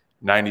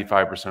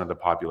 95% of the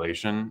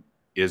population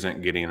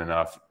isn't getting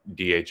enough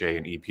DHA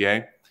and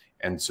EPA.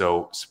 And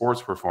so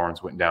sports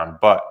performance went down.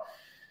 But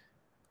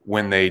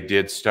when they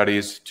did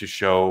studies to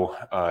show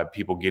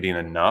people getting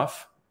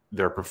enough,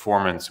 their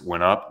performance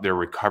went up, their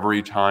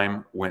recovery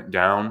time went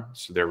down.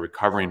 So they're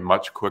recovering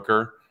much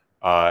quicker.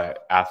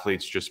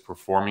 Athletes just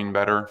performing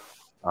better.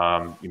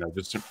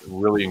 Just some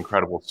really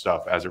incredible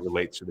stuff as it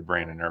relates to the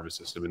brain and nervous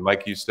system. And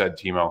like you said,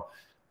 Timo,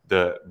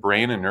 the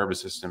brain and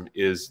nervous system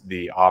is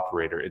the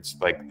operator. It's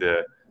like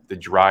the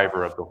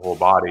driver of the whole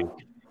body.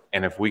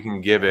 And if we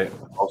can give it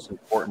the most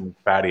important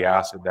fatty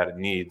acid that it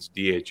needs,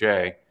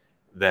 DHA,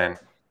 then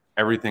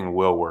everything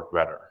will work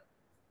better.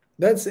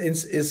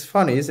 It's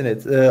funny, isn't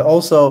it?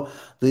 Also,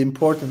 the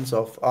importance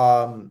of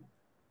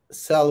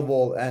cell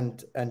wall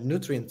and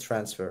nutrient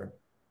transfer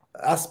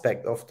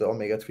aspect of the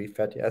omega-3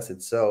 fatty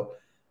acids. So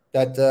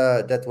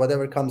that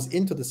whatever comes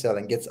into the cell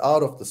and gets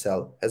out of the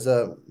cell has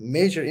a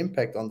major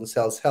impact on the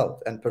cell's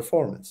health and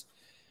performance.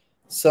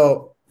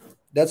 So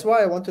that's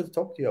why I wanted to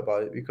talk to you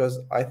about it, because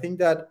I think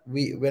that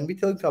when we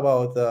talk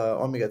about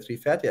omega-3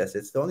 fatty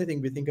acids, the only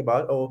thing we think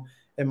about, oh,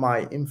 am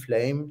I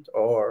inflamed,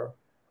 or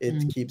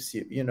it keeps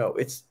you,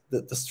 it's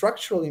the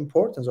structural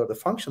importance or the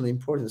functional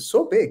importance is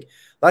so big.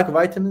 Like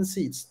vitamin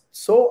C, it's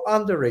so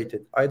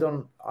underrated. I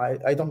don't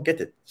get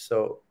it.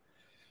 So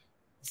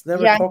it's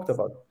never talked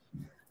about.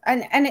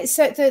 And it's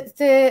so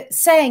the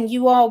saying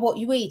 "you are what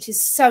you eat"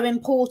 is so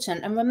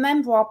important. And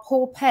remember, our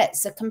poor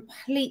pets are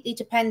completely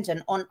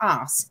dependent on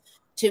us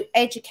to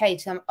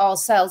educate them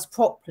ourselves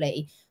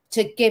properly,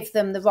 to give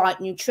them the right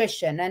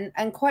nutrition.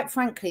 And quite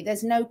frankly,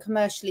 there's no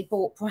commercially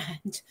bought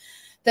brand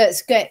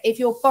that's good. If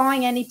you're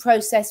buying any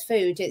processed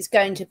food, it's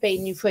going to be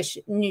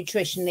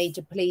nutritionally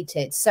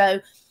depleted. So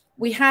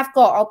we have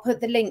got, I'll put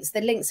the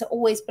links are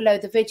always below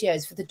the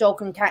videos for the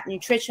dog and cat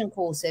nutrition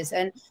courses.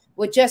 And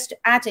we're just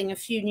adding a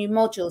few new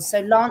modules.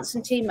 So Lance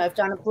and Timo have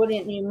done a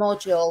brilliant new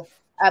module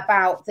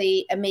about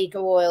the omega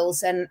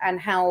oils and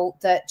how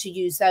to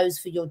use those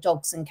for your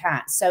dogs and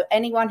cats. So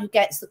anyone who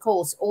gets the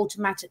course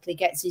automatically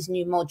gets these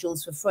new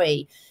modules for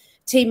free.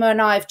 Timo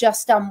and I have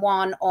just done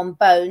one on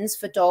bones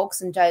for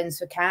dogs and bones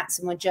for cats,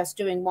 and we're just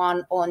doing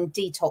one on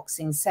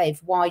detoxing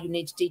safe, why you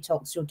need to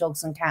detox your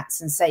dogs and cats,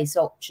 and safe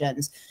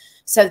options.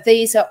 So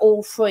these are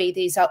all free,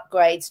 these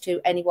upgrades, to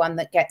anyone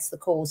that gets the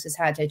course, has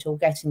had it or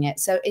getting it.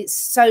 So it's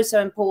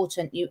so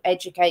important you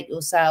educate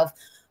yourself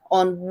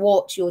on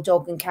what your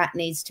dog and cat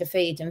needs to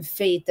feed, and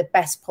feed the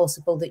best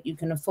possible that you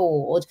can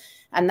afford.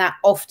 And that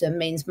often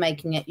means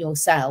making it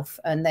yourself.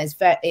 And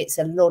it's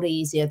a lot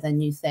easier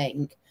than you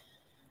think.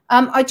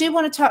 I do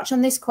want to touch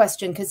on this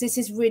question because this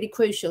is really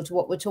crucial to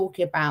what we're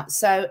talking about.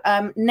 So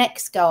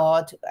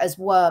NexGard as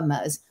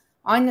wormers.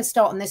 I'm going to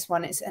start on this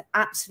one. It's an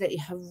absolutely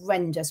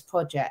horrendous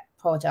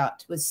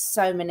product with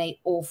so many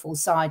awful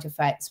side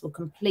effects. Will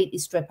completely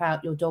strip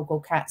out your dog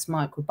or cat's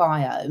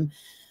microbiome.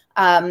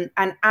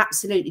 And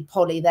absolutely,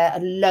 Polly, there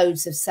are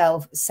loads of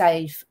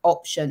safe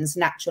options,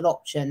 natural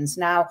options.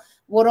 Now,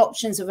 what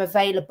options are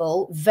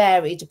available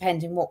vary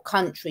depending what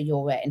country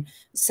you're in.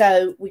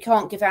 So I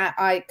can't give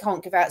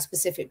out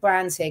specific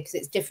brands here because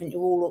it's different.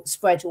 You're all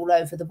spread all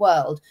over the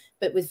world.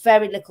 But with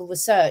very little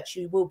research,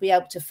 you will be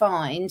able to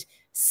find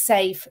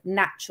safe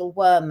natural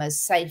wormers,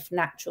 safe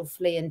natural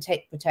flea and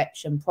tick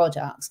protection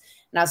products.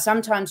 Now,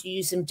 sometimes you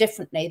use them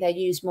differently. They're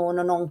used more on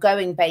an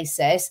ongoing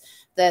basis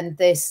than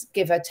this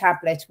give a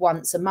tablet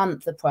once a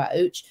month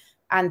approach.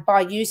 And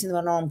by using them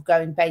on an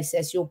ongoing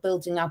basis, you're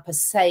building up a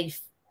safe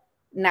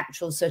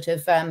natural sort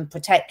of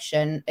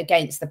protection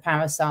against the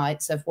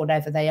parasites of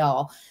whatever they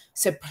are.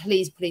 So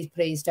please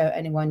don't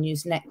anyone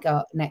use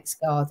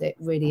NexGard. It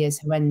really is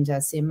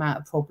horrendous, the amount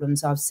of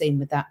problems I've seen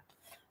with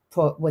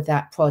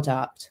that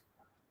product.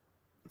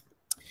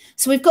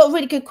 So we've got a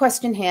really good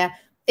question here.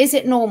 Is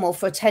it normal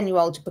for a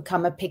 10-year-old to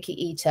become a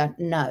picky eater?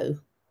 No.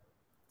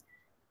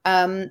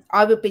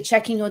 I would be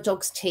checking your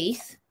dog's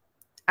teeth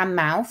and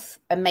mouth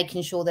and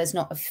making sure there's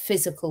not a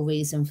physical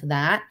reason for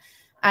that.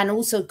 And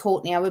also,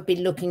 Courtney, I would be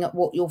looking at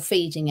what you're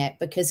feeding it,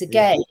 because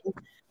again,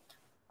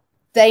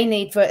 they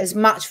need as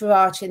much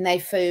variety in their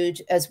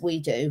food as we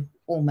do,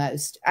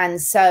 almost.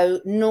 And so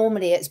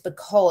normally it's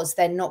because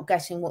they're not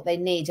getting what they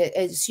need.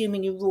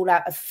 Assuming you rule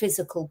out a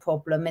physical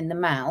problem in the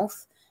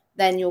mouth,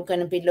 then you're going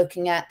to be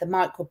looking at the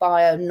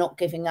microbiome not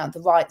giving out the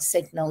right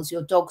signals.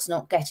 Your dog's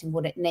not getting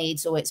what it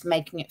needs, or it's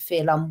making it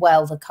feel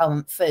unwell, the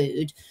current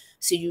food.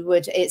 So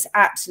it's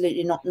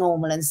absolutely not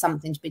normal and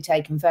something to be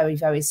taken very,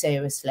 very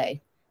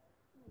seriously.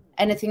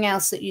 Anything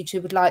else that you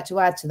two would like to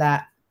add to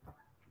that?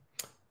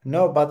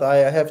 No, but I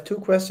have two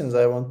questions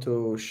I want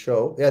to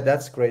show. Yeah,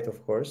 that's great,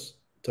 of course,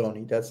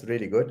 Tony. That's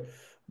really good.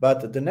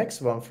 But the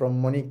next one from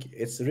Monique,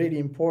 it's really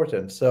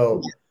important.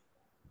 So,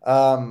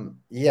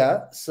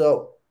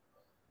 so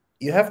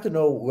you have to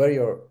know where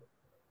your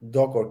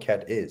dog or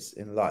cat is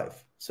in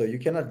life. So you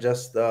cannot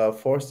just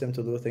force them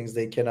to do things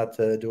they cannot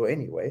do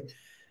anyway.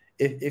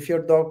 If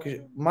your dog,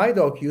 my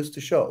dog used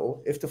to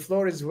show, if the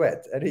floor is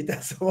wet and he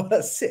doesn't want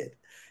to sit,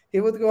 he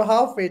would go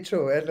halfway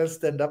through and then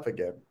stand up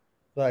again.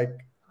 Like,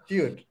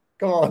 dude,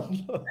 come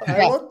on.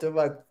 I want to,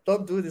 but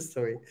don't do this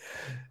to me.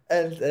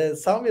 And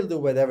some will do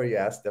whatever you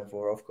ask them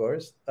for, of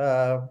course.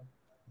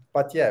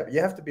 But yeah, you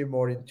have to be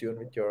more in tune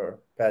with your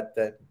pet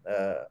than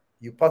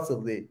you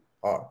possibly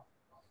are.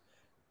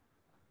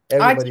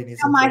 Everybody needs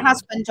to tell my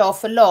husband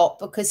off a lot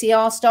because he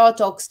asked our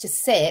dogs to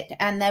sit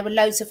and there were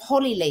loads of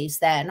holly leaves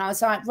there. And I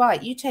was like,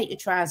 right, you take your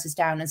trousers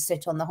down and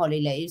sit on the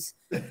holly leaves.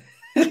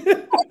 Don't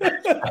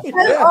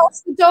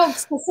ask the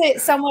dogs to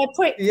sit somewhere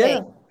prickly.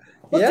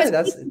 Yeah,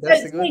 that's a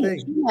good thing.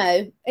 You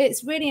know,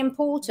 it's really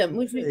important.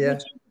 We're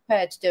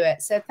prepared to do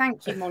it. So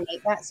thank you,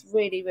 Monique. That's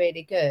really,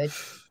 really good.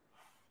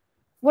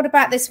 What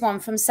about this one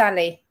from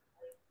Sally?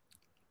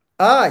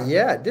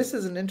 Yeah, this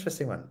is an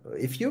interesting one.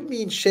 If you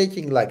mean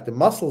shaking like the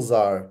muscles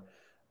are,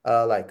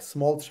 like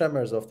small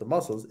tremors of the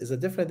muscles, is a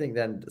different thing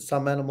than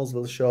some animals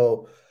will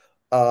show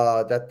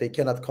that they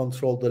cannot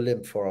control the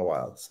limb for a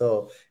while.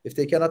 So if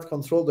they cannot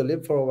control the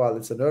limb for a while,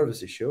 it's a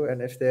nervous issue.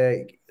 And if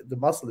the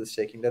muscle is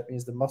shaking, that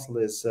means the muscle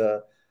is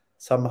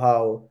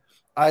somehow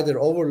either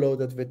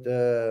overloaded with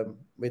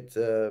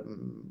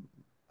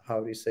how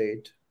do you say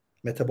it,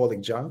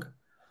 metabolic junk.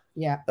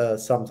 Yeah.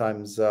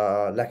 Sometimes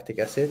lactic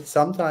acid.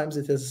 Sometimes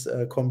it is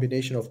a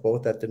combination of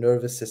both, that the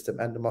nervous system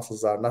and the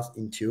muscles are not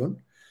in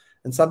tune.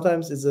 And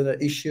sometimes it's an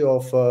issue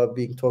of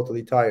being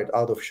totally tired,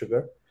 out of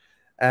sugar.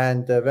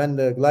 And when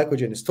the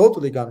glycogen is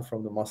totally gone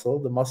from the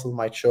muscle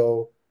might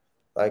show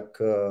like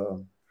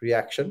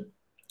reaction.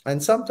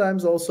 And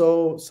sometimes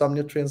also some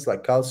nutrients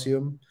like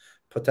calcium,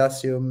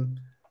 potassium,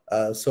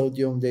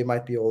 sodium, they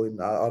might be all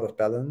out of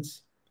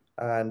balance,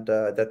 and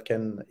that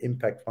can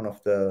impact one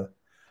of the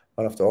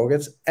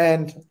organs.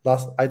 And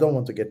last, I don't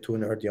want to get too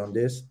nerdy on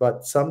this,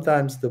 but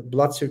sometimes the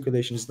blood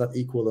circulation is not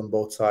equal on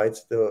both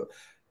sides.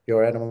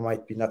 Your animal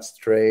might be not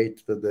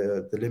straight,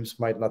 the limbs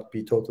might not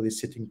be totally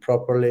sitting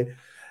properly,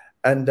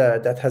 and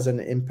that has an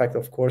impact,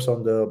 of course,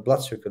 on the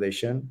blood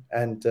circulation,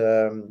 and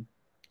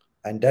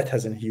that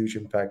has a huge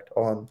impact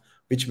on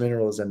which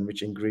minerals and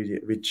which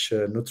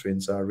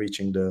nutrients are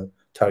reaching the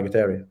target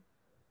area.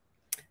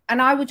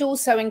 And I would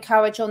also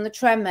encourage on the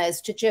tremors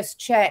to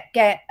just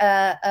get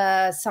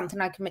something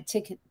like a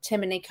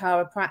Timony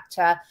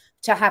chiropractor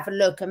to have a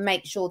look and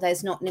make sure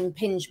there's not an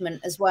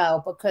impingement as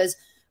well, because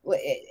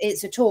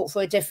it's a talk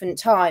for a different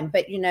time.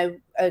 But, you know,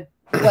 a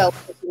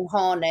well-fitting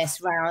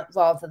harness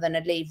rather than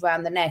a lead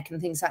around the neck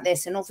and things like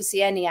this. And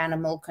obviously any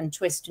animal can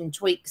twist and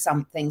tweak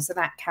something, so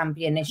that can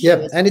be an issue.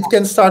 Yeah, and it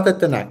can start at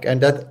the neck,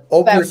 and that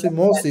obviously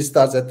mostly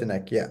starts at the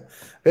neck. Yeah,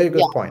 very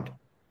good point.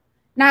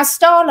 Now,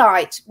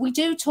 Starlight, we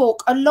do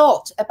talk a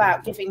lot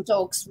about giving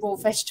dogs raw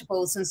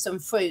vegetables and some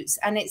fruits,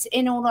 and it's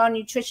in all our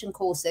nutrition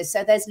courses.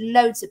 So there's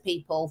loads of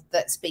people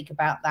that speak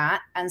about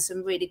that and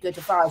some really good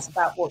advice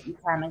about what you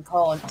can and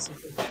can't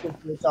give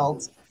your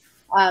dogs.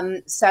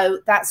 So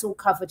that's all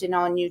covered in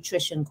our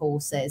nutrition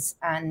courses,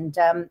 and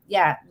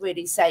yeah,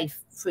 really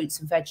safe fruits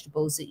and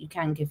vegetables that you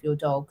can give your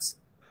dogs.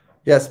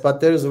 Yes, but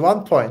there is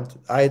one point.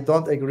 I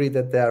don't agree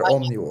that they are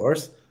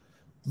omnivores.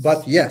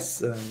 But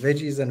yes,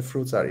 veggies and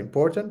fruits are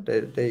important.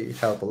 They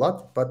help a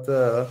lot. But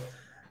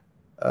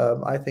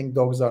I think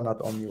dogs are not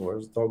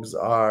omnivores. Dogs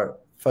are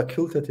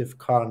facultative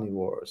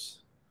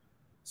carnivores.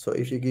 So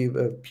if you give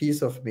a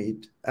piece of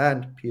meat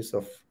and a piece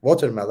of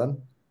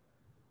watermelon,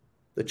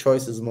 the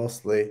choice is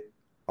mostly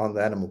on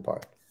the animal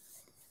part.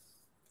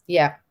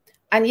 Yeah.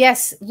 And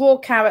yes, raw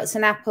carrots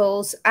and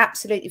apples,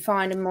 absolutely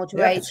fine in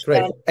moderation. Yeah, it's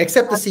great.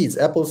 Except the seeds,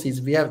 apple seeds.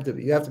 You have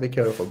to be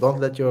careful. Don't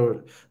let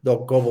your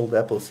dog gobble the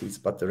apple seeds,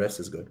 but the rest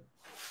is good.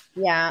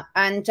 Yeah,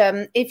 and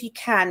if you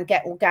can,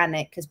 get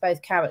organic, because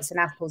both carrots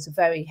and apples are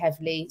very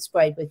heavily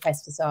sprayed with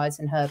pesticides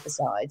and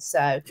herbicides.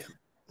 So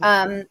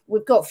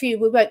we've got a few.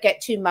 We won't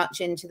get too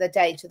much into the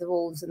data, the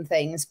rules and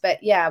things,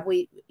 but yeah,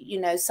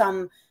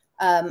 some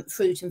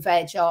fruit and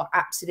veg are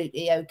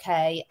absolutely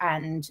okay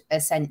and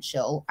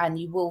essential, and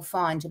you will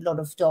find a lot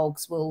of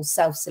dogs will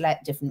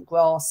self-select different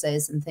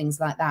grasses and things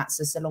like that,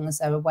 so long as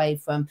they're away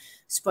from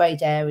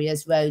sprayed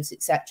areas, roads,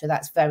 etc.,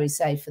 that's very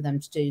safe for them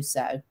to do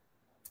so.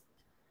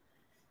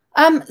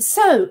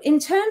 So in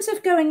terms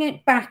of going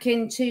it back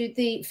into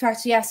the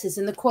fatty acids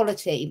and the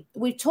quality,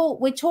 we're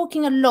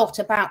talking a lot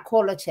about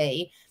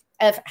quality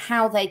of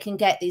how they can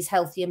get these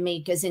healthy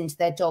omegas into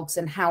their dogs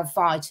and how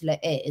vital it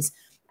is.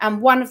 And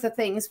one of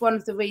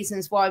the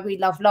reasons why we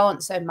love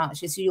Lance so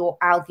much is your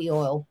algae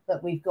oil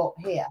that we've got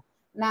here.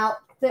 Now,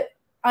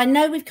 I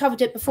know we've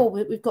covered it before,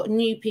 but we've got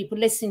new people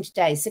listening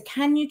today. So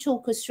can you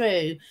talk us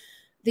through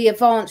the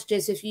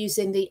advantages of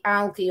using the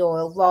algae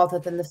oil rather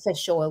than the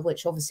fish oil,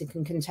 which obviously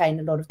can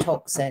contain a lot of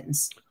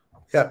toxins?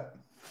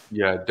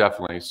 Yeah,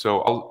 definitely.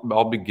 So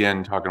I'll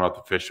begin talking about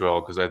the fish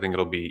oil because I think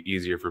it'll be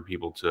easier for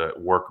people to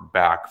work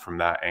back from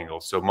that angle.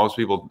 So most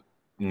people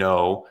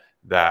know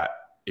that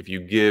if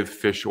you give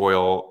fish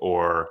oil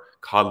or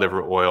cod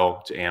liver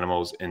oil to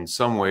animals, in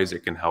some ways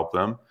it can help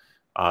them,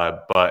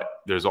 but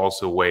there's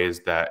also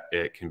ways that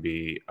it can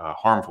be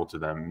harmful to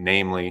them,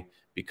 namely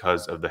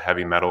because of the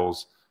heavy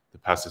metals, the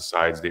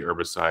pesticides, the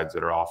herbicides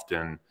that are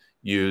often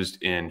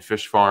used in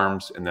fish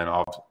farms, and then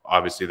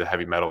obviously the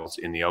heavy metals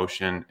in the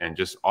ocean and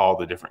just all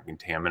the different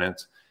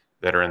contaminants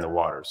that are in the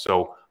water.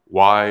 So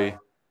why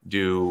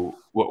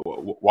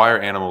are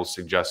animals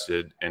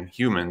suggested and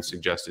humans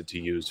suggested to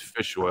use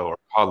fish oil or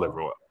cod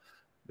liver oil?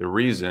 The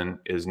reason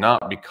is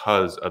not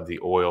because of the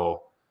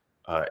oil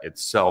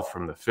itself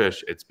from the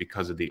fish. It's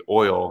because of the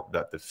oil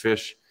that the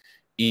fish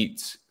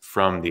eats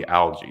from the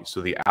algae.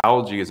 So the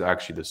algae is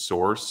actually the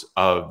source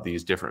of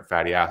these different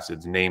fatty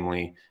acids,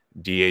 namely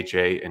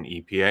DHA and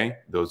EPA.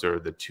 Those are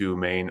the two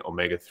main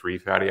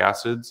omega-3 fatty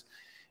acids.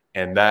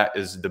 And that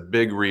is the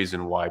big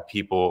reason why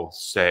people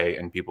say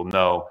and people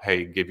know,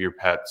 hey, give your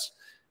pets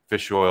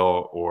fish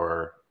oil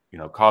or,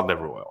 cod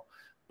liver oil.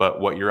 But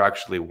what you're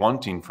actually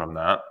wanting from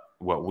that,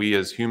 what we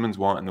as humans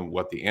want and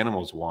what the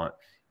animals want,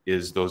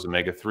 is those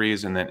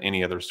omega-3s and then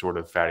any other sort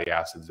of fatty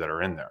acids that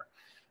are in there.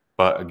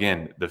 But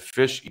again, the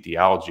fish eat the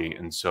algae.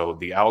 And so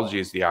the algae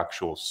is the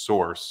actual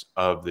source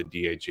of the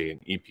DHA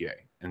and EPA.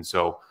 And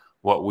so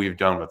what we've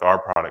done with our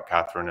product,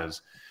 Catherine,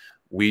 is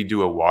we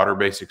do a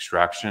water-based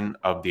extraction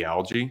of the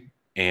algae,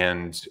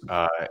 and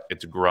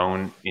it's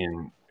grown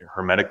in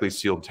hermetically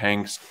sealed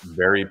tanks,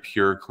 very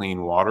pure,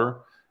 clean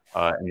water.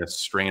 And the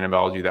strain of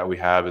algae that we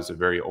have is a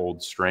very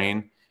old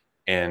strain.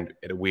 And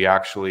we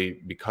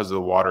actually, because of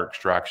the water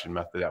extraction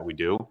method that we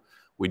do,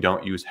 we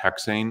don't use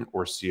hexane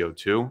or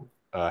CO2.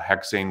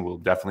 Hexane will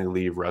definitely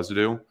leave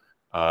residue.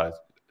 The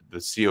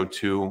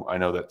CO2, I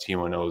know that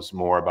Timo knows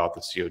more about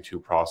the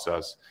CO2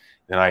 process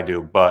than I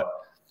do, but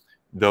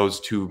those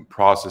two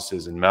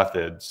processes and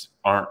methods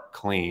aren't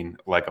clean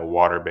like a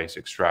water-based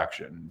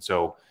extraction.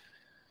 So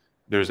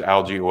there's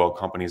algae oil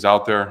companies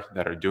out there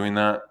that are doing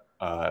that.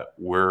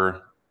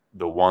 We're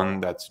the one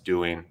that's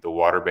doing the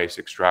water-based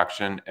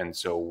extraction. And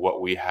so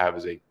what we have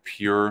is a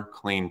pure,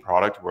 clean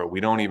product where we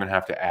don't even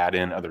have to add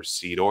in other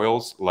seed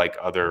oils like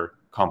other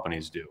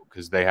companies do,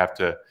 because they have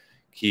to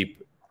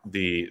keep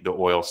the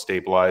oil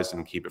stabilized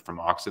and keep it from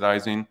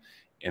oxidizing.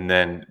 And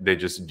then they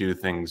just do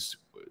things,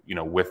 you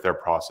know, with their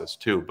process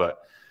too. But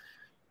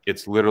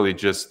it's literally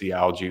just the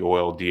algae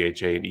oil,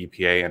 DHA and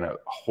EPA, and a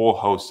whole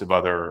host of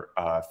other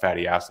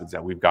fatty acids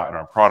that we've got in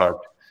our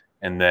product.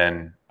 And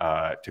then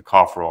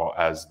tocopherol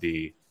as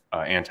the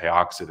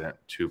antioxidant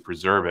to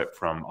preserve it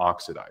from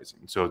oxidizing.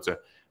 So it's a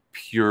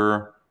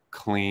pure,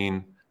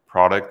 clean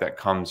product that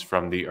comes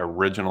from the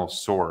original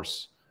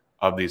source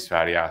of these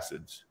fatty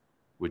acids,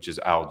 which is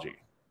algae.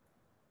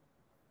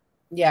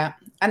 Yeah.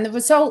 And the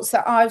results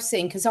that I've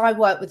seen, because I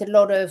work with a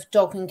lot of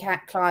dog and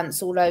cat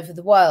clients all over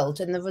the world,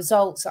 and the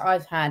results that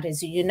I've had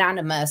is a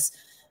unanimous.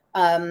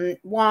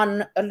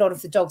 One, a lot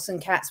of the dogs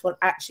and cats will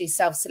actually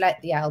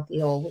self-select the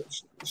algae oil,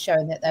 which is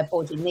showing that their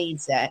body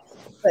needs it,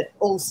 but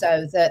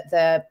also that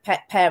the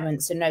pet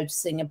parents are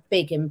noticing a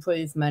big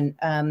improvement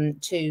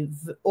to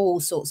all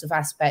sorts of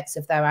aspects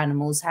of their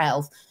animal's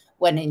health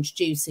when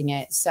introducing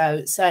it.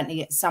 So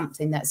certainly it's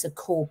something that's a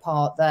core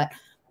part that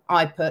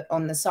I put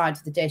on the side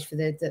of the dish for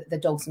the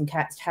dogs and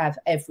cats to have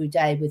every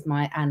day with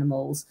my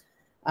animals.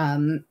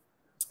 And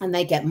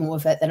they get more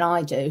of it than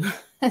I do.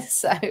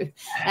 So,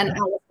 and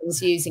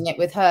Alison's using it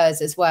with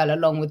hers as well,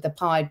 along with the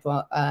Pied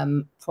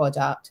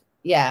product.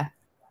 Yeah,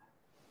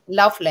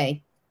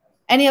 lovely.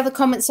 Any other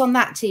comments on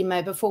that,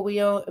 Timo, before we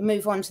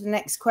move on to the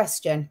next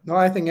question? No,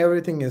 I think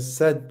everything is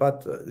said,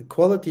 but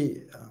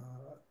quality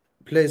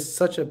plays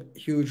such a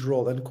huge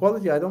role. And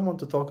quality, I don't want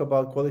to talk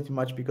about quality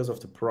much because of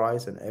the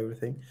price and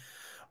everything.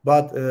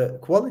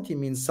 But quality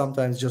means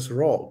sometimes just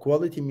raw.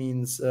 Quality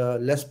means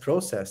less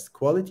processed.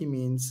 Quality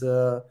means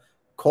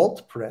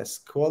cold press.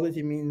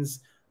 Quality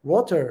means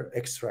water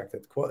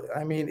extracted.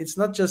 I mean, it's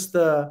not just,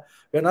 we're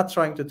not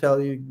trying to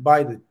tell you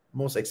buy the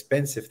most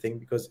expensive thing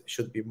because it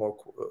should be more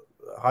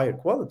higher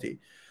quality.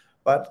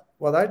 But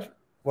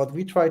what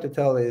we try to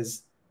tell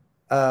is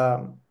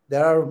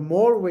there are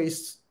more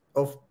ways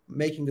of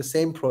making the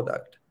same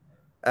product.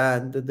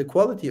 And the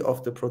quality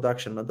of the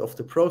production and of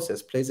the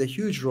process plays a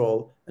huge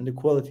role in the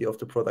quality of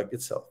the product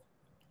itself.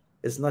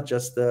 It's not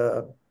just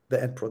the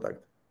end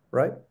product,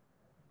 right?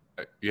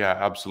 Yeah,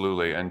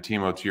 absolutely. And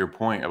Timo, to your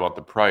point about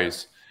the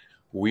price,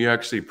 we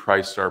actually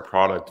priced our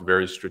product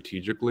very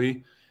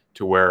strategically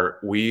to where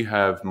we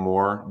have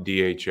more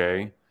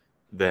DHA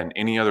than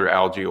any other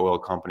algae oil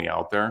company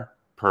out there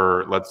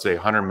per, let's say,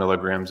 100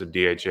 milligrams of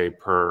DHA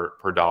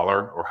per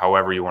dollar, or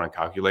however you want to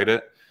calculate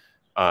it.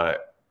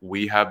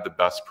 We have the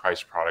best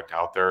priced product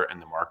out there in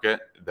the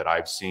market that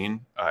I've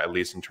seen, at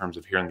least in terms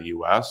of here in the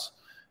US.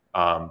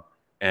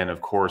 And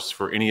of course,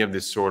 for any of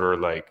this sort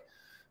of like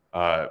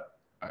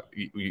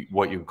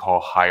what you call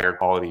higher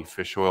quality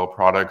fish oil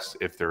products,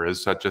 if there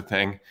is such a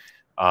thing,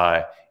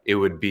 it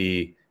would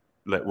be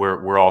that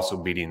we're also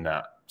beating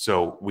that.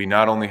 So we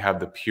not only have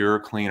the pure,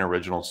 clean,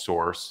 original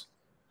source,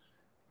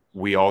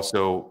 we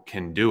also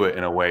can do it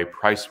in a way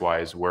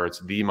price-wise where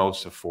it's the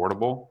most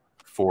affordable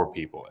for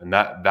people. And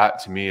that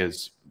to me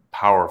is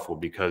powerful,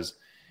 because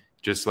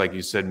just like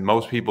you said,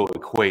 most people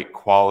equate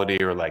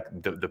quality or like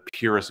the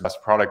purest,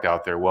 best product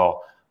out there.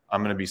 Well,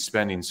 I'm going to be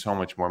spending so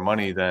much more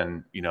money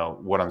than, you know,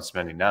 what I'm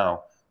spending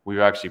now. We've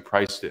actually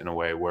priced it in a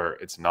way where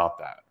it's not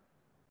that.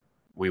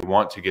 We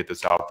want to get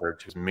this out there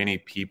to as many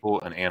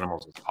people and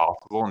animals as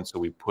possible. And so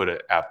we put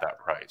it at that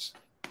price.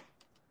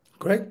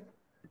 Great.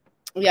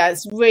 Yeah,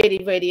 it's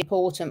really, really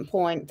important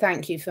point.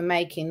 Thank you for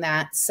making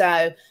that.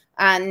 So,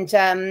 and,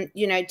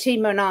 you know,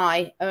 Timo and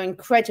I are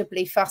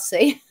incredibly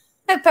fussy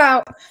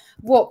about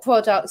what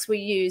products we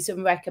use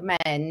and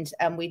recommend.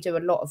 And we do a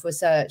lot of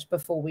research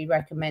before we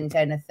recommend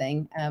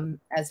anything.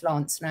 As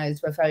Lance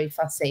knows, we're very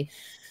fussy.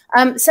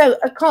 So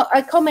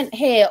a comment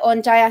here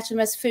on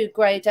diatomaceous food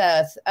grade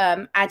earth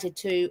added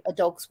to a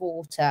dog's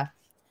water.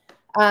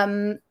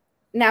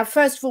 Now,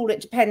 first of all,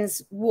 it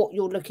depends what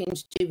you're looking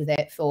to do with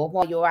it for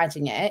while you're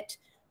adding it.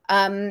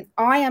 I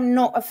am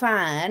not a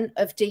fan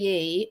of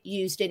DE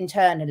used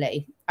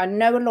internally. I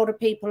know a lot of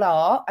people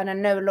are, and I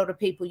know a lot of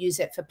people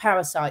use it for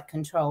parasite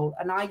control.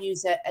 And I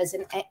use it as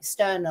an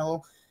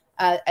external,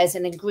 as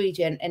an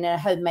ingredient in a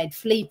homemade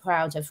flea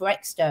powder for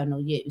external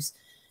use.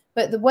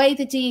 But the way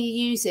the DE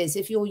uses,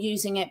 if you're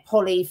using it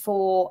poly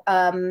for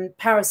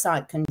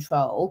parasite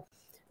control,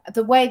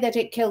 the way that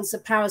it kills the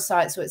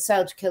parasites, or it's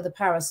said to kill the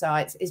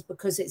parasites, is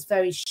because it's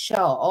very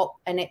sharp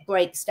and it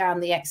breaks down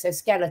the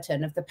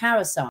exoskeleton of the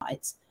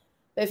parasites.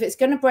 But if it's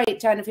going to break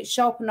down, if it's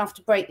sharp enough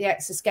to break the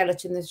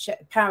exoskeleton of the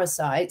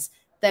parasites,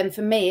 then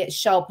for me, it's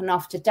sharp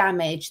enough to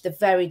damage the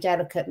very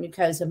delicate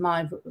mucosa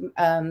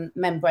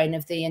membrane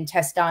of the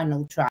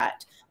intestinal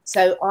tract.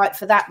 So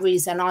for that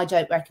reason, I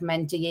don't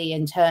recommend DE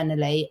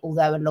internally,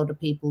 although a lot of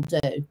people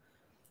do.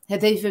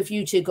 Have either of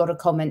you two got a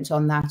comment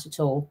on that at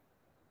all?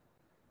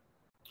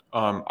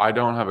 I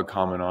don't have a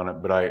comment on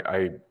it, but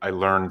I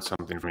learned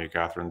something from you,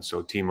 Catherine.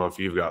 So Timo, if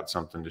you've got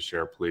something to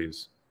share,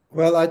 please.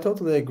 Well, I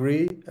totally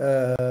agree.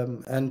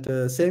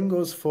 And same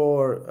goes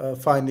for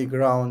finely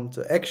ground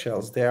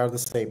eggshells. They are the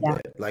same, Yeah.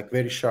 like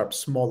very sharp,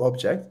 small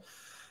object.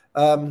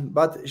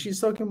 But she's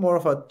talking more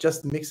about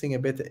just mixing a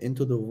bit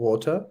into the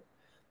water.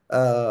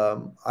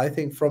 I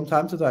think from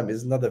time to time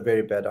is not a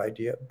very bad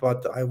idea,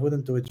 but I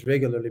wouldn't do it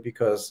regularly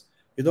because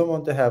you don't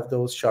want to have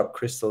those sharp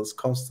crystals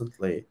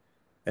constantly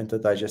into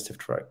the digestive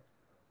tract.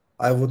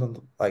 I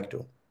wouldn't like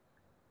to.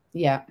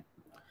 Yeah.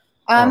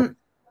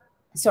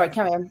 Sorry,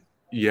 carry on.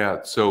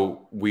 Yeah.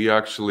 So we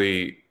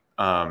actually,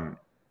 I'll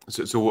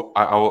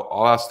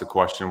ask the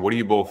question: what do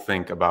you both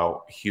think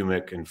about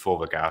humic and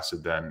fulvic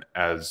acid then,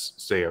 as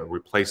say a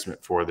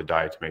replacement for the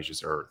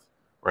diatomaceous earth,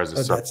 or as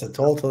a That's a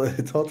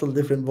total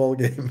different ball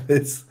game.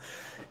 It's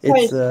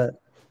yeah,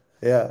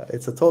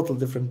 it's a total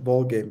different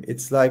ball game.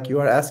 It's like you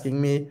are asking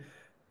me,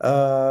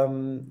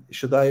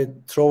 should I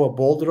throw a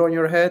boulder on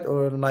your head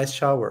or a nice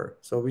shower?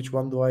 So which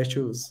one do I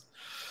choose?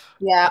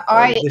 Yeah,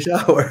 The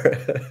shower.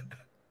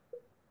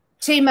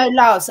 Timo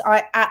loves,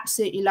 I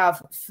absolutely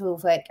love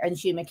fulvic and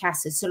humic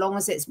acid. So long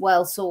as it's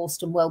well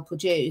sourced and well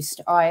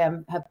produced, I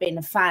have been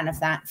a fan of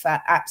that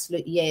for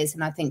absolute years.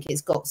 And I think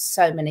it's got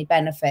so many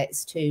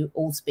benefits to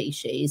all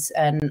species.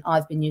 And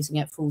I've been using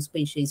it for all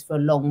species for a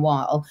long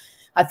while.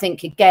 I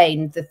think,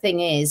 again, the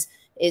thing is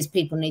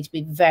people need to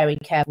be very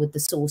careful with the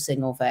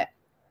sourcing of it.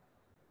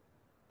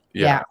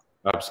 Yeah.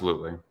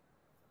 Absolutely.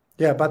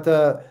 Yeah, but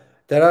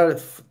there are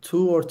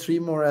 2 or 3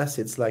 more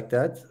acids like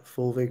that,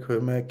 fulvic,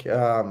 humic,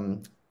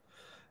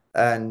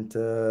 and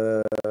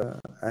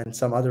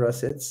some other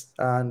acids.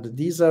 And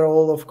these are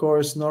all, of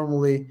course,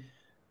 normally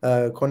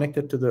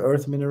connected to the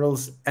earth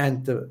minerals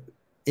and the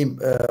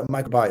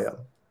microbiome.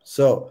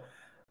 So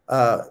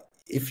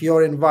if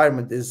your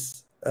environment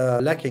is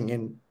lacking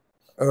in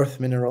earth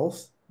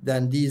minerals,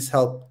 then these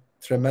help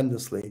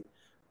tremendously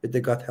with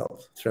the gut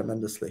health,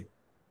 tremendously.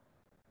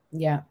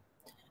 Yeah.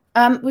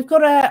 We've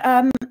got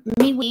a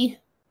Miwi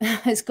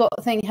has got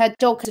a thing. Her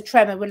dog has a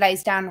tremor when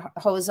lays down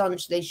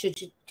horizontally. Should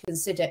you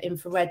consider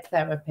infrared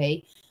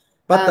therapy?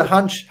 But the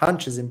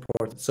hunch is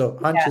important. So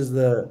hunch is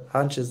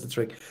the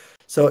trick.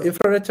 So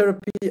infrared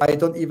therapy, I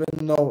don't even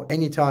know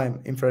any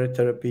time infrared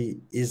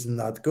therapy is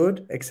not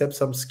good, except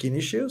some skin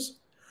issues.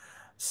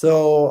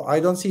 So I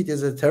don't see it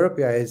as a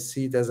therapy. I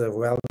see it as a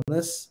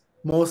wellness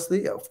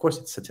mostly. Of course,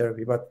 it's a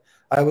therapy, but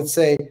I would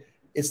say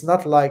it's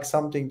not like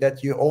something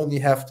that you only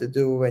have to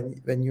do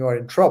when you are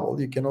in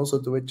trouble. You can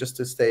also do it just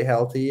to stay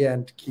healthy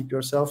and keep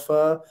yourself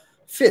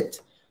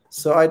fit.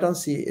 So I don't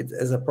see it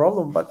as a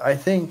problem, but I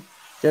think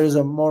there is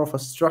a more of a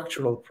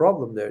structural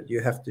problem there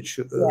you have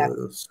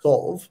to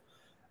solve.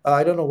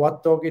 I don't know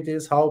what dog it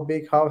is, how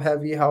big, how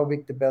heavy, how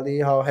big the belly,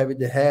 how heavy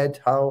the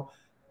head, how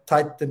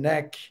tight the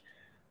neck.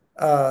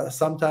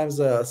 Sometimes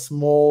a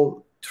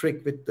small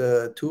trick with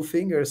the 2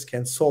 fingers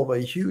can solve a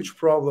huge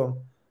problem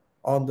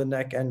on the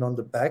neck and on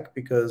the back,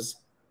 because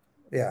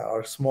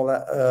our small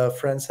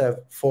friends have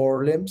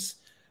 4 limbs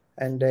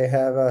and they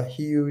have a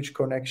huge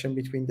connection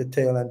between the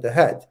tail and the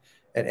head,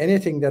 and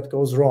anything that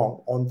goes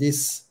wrong on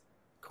this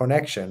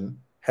connection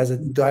has a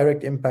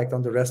direct impact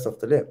on the rest of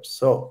the limbs.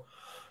 So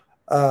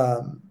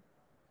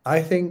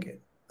I think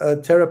a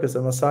therapist,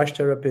 a massage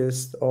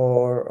therapist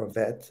or a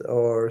vet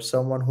or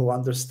someone who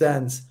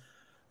understands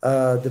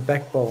the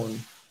backbone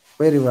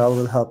very well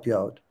will help you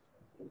out.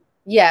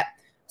 Yeah.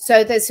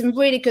 So there's some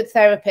really good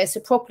therapists. A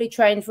properly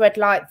trained red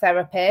light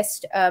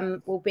therapist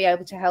will be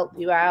able to help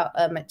you out.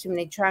 A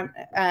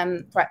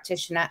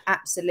practitioner,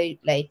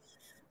 absolutely.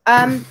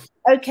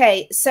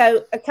 Okay,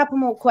 so a couple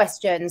more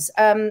questions.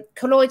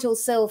 Colloidal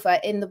silver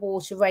in the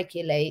water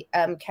regularly,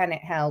 can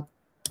it help?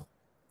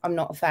 I'm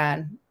not a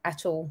fan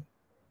at all.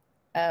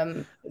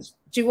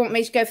 Do you want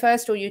me to go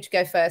first or you to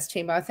go first,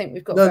 Timo? I think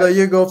we've got no,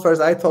 you go first.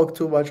 I talk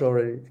too much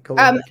already.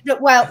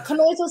 Well,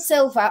 colloidal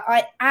silver,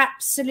 I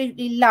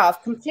absolutely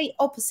love. Complete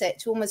opposite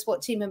to almost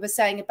what Timo was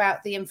saying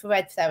about the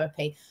infrared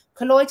therapy.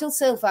 Colloidal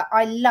silver,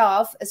 I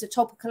love as a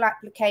topical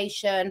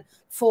application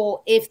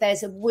for if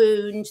there's a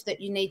wound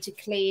that you need to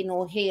clean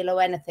or heal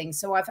or anything.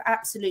 So I've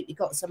absolutely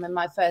got some in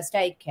my first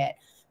aid kit,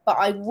 but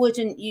I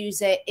wouldn't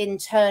use it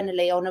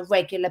internally on a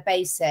regular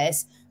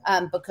basis.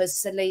 Because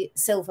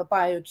silver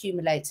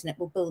bioaccumulates and it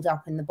will build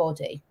up in the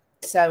body.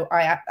 So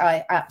I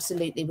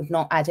absolutely would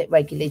not add it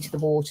regularly to the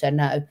water,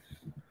 no.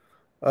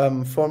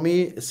 For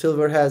me,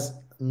 silver has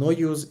no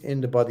use in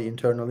the body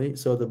internally,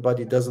 so the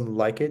body doesn't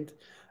like it.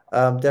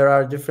 There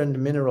are different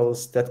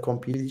minerals that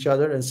compete with each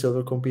other, and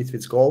silver competes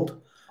with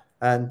gold.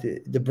 And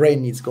the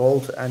brain needs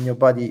gold, and your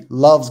body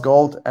loves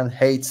gold and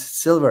hates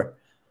silver.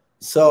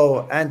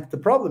 So, and the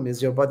problem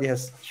is your body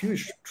has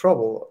huge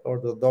trouble,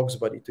 or the dog's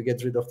body, to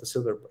get rid of the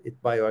silver.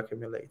 It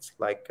bioaccumulates,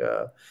 like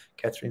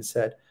Catherine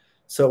said.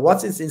 So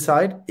what's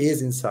inside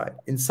is inside.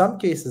 In some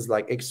cases,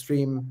 like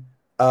extreme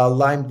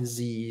Lyme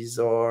disease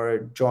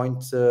or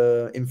joint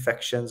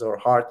infections or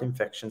heart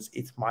infections,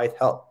 it might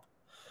help.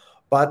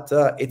 But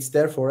it's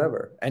there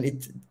forever, and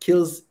it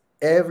kills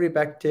every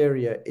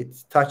bacteria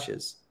it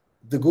touches.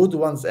 the good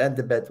ones and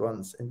the bad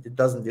ones, and it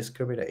doesn't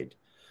discriminate.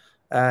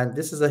 And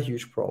this is a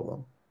huge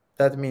problem.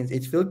 That means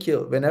it will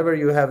kill whenever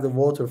you have the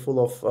water full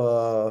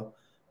of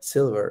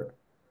silver,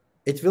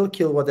 it will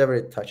kill whatever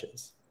it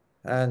touches.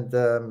 And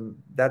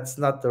that's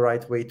not the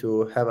right way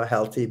to have a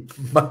healthy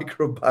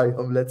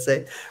microbiome, let's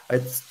say.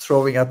 It's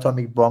throwing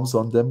atomic bombs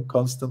on them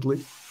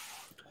constantly.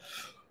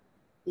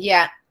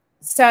 Yeah.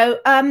 So,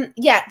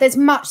 yeah, there's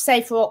much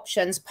safer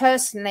options.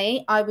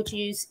 Personally, I would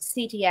use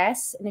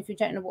CDS. And if you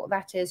don't know what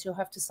that is, you'll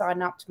have to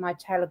sign up to my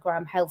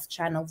Telegram health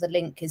channel. The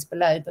link is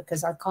below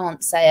because I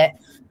can't say it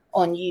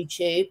on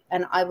YouTube.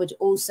 And I would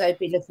also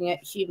be looking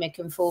at humic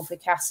and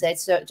fulvic acid.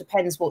 So it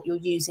depends what you're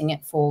using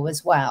it for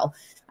as well.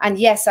 And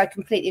yes, I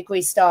completely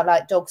agree.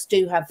 Starlight dogs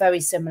do have very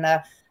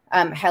similar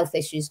health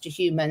issues to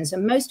humans.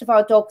 And most of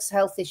our dogs'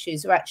 health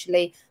issues are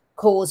actually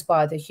caused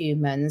by the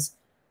humans.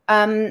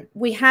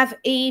 We have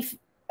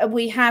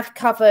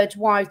covered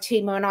why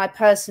Timo and I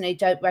personally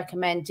don't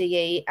recommend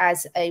DE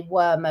as a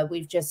wormer.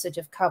 We've just sort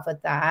of covered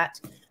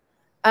that.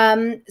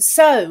 In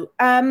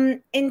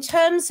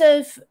terms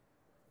of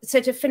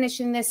sort of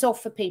finishing this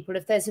off for people,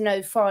 if there's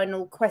no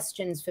final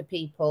questions for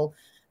people,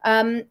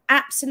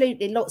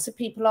 absolutely, lots of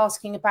people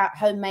asking about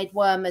homemade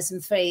wormers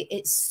and free.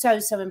 It's so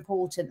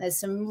important. There's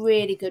some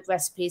really good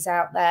recipes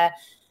out there,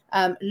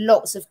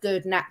 lots of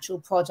good natural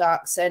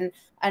products, and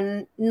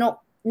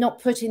not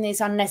putting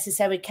these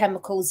unnecessary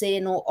chemicals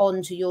in or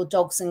onto your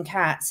dogs and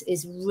cats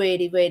is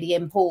really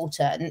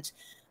important.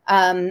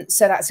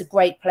 So that's a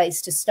great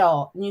place to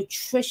start.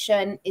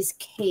 Nutrition is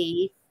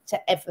key to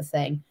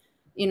everything.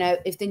 You know,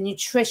 if the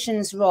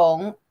nutrition's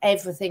wrong,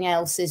 everything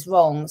else is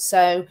wrong.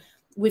 So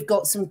we've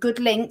got some good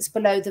links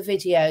below the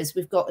videos.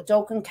 We've got a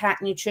dog and cat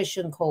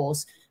nutrition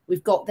course.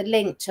 We've got the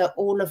link to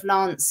all of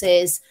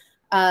Lance's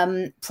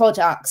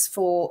products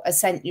for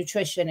Ascent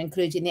Nutrition,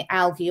 including the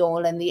algae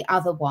oil and the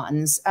other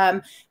ones.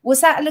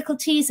 Was that a little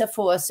teaser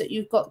for us that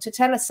you've got to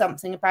tell us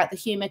something about the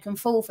humic and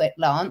fulvic,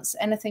 Lance?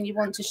 Anything you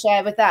want to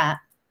share with that?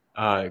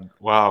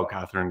 Wow,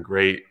 Catherine,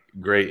 great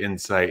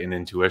insight and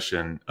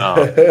intuition.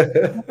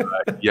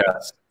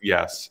 Yes.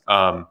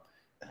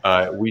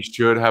 We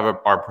should have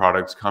our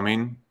products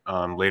coming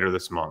later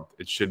this month.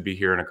 It should be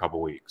here in a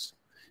couple weeks.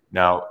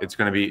 Now, it's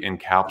going to be in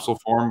capsule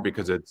form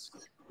because it's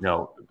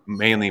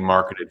mainly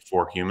marketed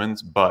for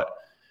humans, but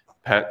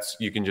pets,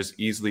 you can just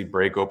easily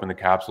break open the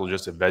capsule,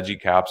 just a veggie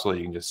capsule.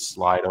 You can just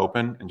slide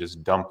open and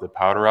just dump the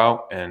powder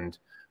out and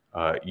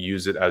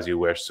use it as you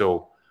wish.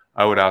 So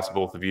I would ask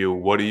both of you,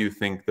 what do you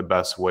think the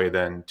best way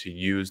then to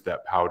use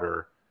that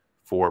powder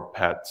for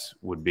pets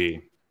would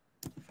be?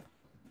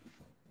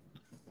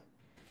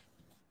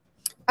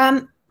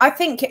 I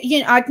think,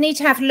 I'd need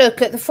to have a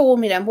look at the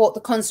formula and what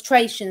the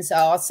concentrations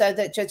are so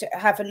that to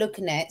have a look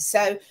in it.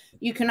 So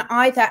you can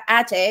either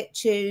add it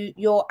to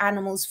your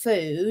animal's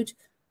food,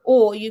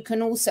 or you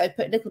can also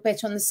put a little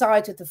bit on the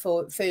side of the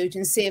food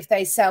and see if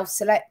they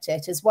self-select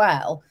it as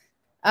well.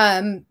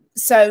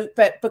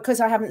 But because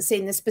I haven't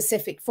seen the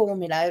specific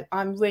formula,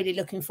 I'm really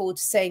looking forward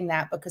to seeing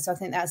that, because I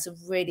think that's a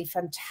really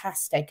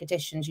fantastic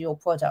addition to your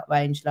product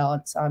range,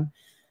 Lance. I'm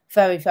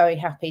very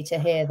happy to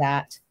hear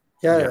that.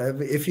 Yeah,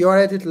 if you are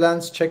at it,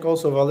 Lance, check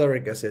also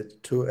valeric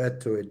acid to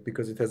add to it,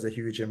 because it has a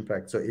huge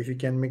impact. So if you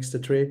can mix the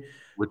three.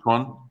 Which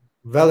one?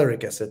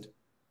 Valeric acid.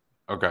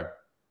 Okay.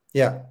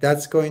 Yeah,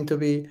 that's going to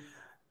be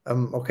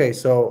okay.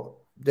 So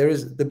there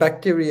is the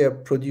bacteria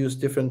produce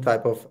different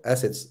type of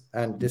acids,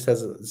 and this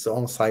has its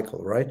own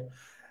cycle, right?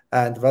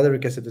 And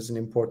valeric acid is an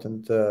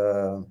important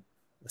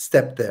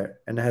step there,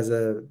 and has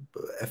a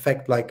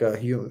effect like a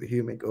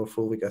humic or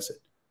fulvic acid.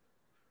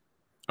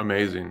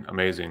 Amazing.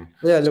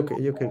 Yeah,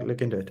 you can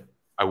look into it.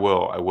 I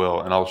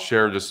will. And I'll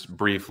share just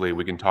briefly,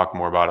 we can talk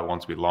more about it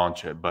once we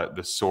launch it, but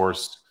the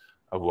source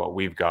of what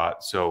we've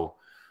got. So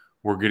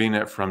we're getting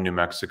it from New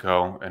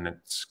Mexico, and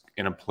it's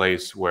in a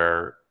place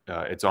where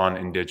it's on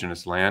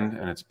indigenous land,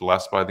 and it's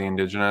blessed by the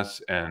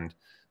indigenous, and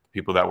the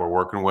people that we're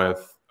working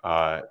with,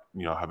 have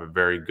a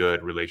very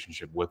good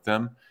relationship with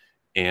them.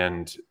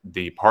 And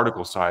the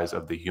particle size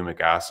of the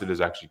humic acid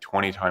is actually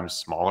 20 times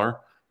smaller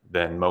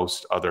than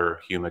most other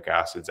humic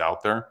acids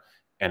out there.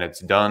 And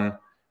it's done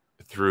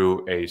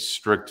through a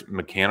strict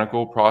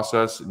mechanical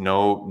process,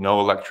 no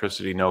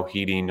electricity, no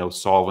heating, no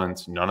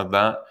solvents, none of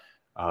that.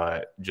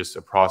 Just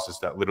a process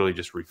that literally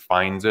just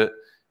refines it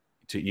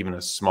to even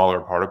a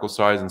smaller particle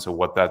size. And so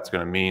what that's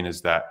going to mean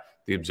is that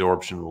the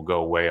absorption will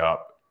go way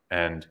up,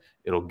 and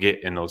it'll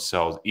get in those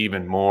cells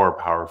even more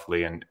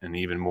powerfully and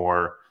even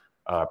more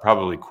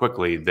probably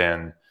quickly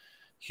than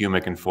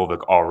humic and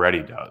fulvic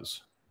already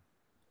does.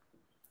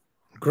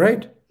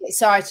 Great.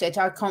 Excited.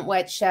 I can't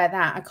wait to share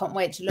that. I can't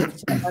wait to look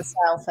at it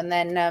myself and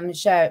then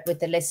share it with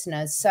the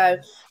listeners. So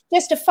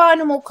just a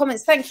final more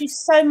comments. Thank you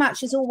so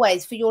much, as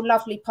always, for your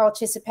lovely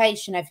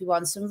participation,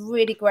 everyone. Some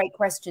really great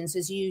questions,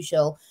 as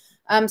usual.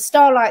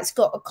 Starlight's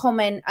got a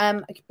comment.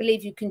 I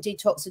believe you can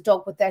detox a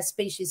dog with their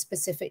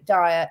species-specific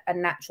diet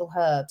and natural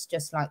herbs,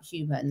 just like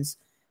humans.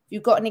 Have you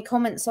got any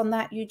comments on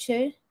that, you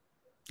two?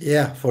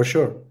 Yeah, for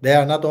sure. They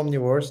are not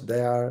omnivores.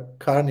 They are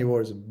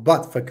carnivores,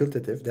 but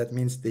facultative. That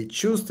means they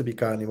choose to be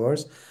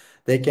carnivores.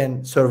 They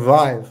can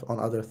survive on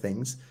other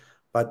things,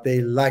 but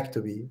they like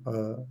to be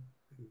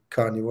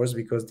carnivores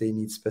because they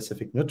need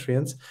specific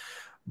nutrients.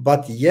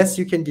 But yes,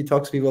 you can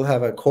detox. We will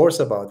have a course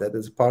about that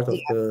as part of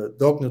the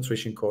dog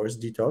nutrition course,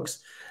 detox.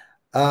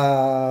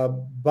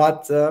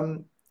 But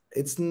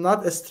it's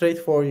not as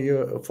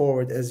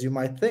straightforward as you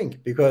might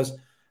think, because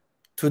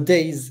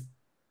today's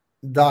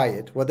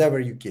diet, whatever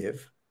you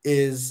give,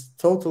 is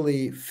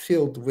totally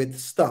filled with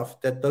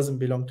stuff that doesn't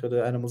belong to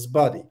the animal's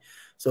body.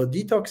 So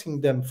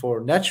detoxing them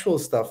for natural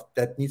stuff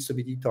that needs to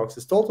be detoxed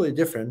is totally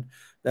different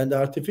than the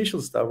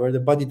artificial stuff where the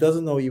body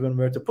doesn't know even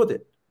where to put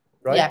it,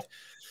 right? Yeah.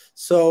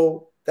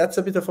 So that's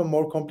a bit of a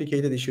more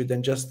complicated issue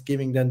than just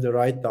giving them the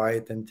right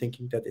diet and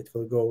thinking that it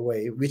will go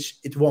away, which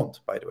it won't,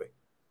 by the way.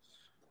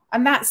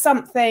 And that's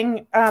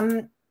something,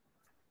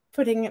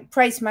 putting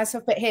praise for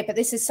myself a bit here, but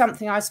this is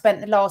something I've spent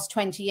the last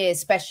 20 years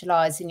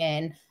specializing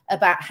in,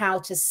 about how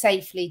to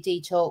safely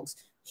detox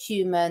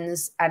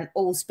humans and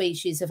all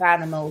species of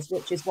animals,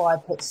 which is why I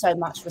put so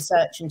much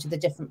research into the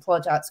different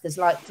products, because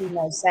like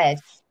Timo said,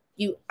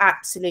 you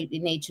absolutely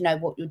need to know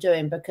what you're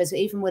doing, because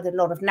even with a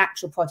lot of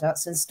natural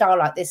products, and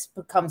Starlight, this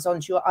comes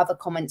on to your other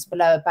comments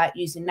below about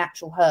using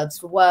natural herbs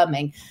for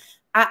worming.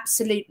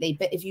 Absolutely.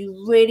 But if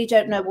you really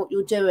don't know what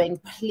you're doing,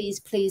 please,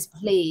 please,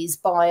 please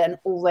buy an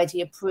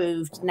already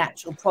approved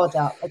natural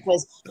product,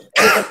 because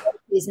with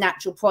these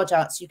natural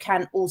products, you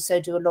can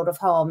also do a lot of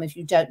harm if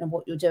you don't know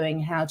what you're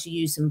doing, how to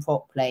use them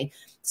properly.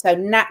 So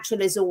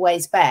natural is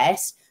always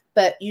best.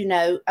 But, you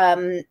know,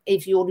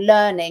 if you're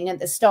learning at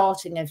the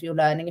starting of your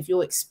learning, if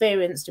you're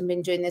experienced and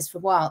been doing this for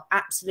a while,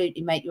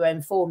 absolutely make your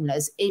own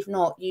formulas. If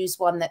not, use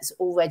one that's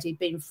already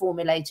been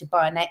formulated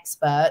by an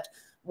expert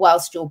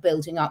whilst you're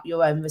building up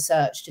your own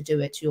research to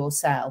do it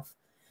yourself.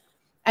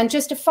 And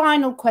just a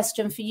final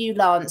question for you,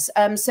 Lance.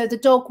 So the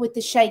dog with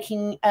the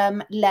shaking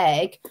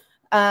leg,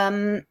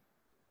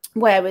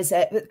 where is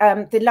it?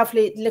 The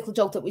lovely little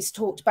dog that we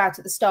talked about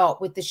at the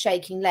start with the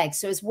shaking leg.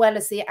 So as well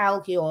as the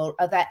algae oil,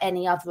 are there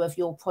any other of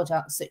your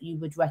products that you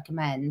would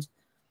recommend?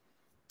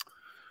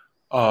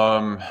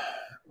 I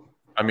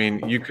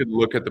mean, you could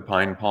look at the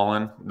pine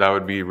pollen. That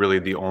would be really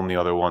the only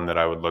other one that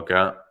I would look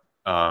at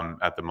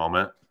the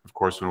moment. Of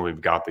course, when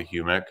we've got the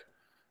humic,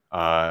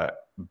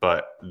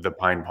 but the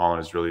pine pollen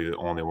is really the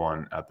only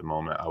one at the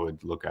moment I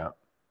would look at.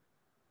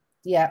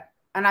 Yeah.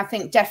 And I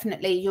think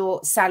definitely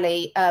your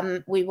Sally,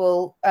 we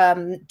will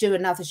do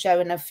another show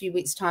in a few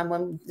weeks' time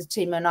when the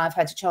team and I have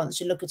had a chance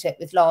to look at it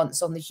with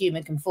Lance on the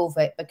humic and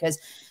fulvic, because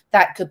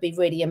that could be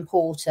really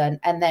important.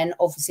 And then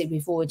obviously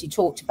we've already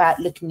talked about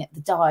looking at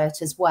the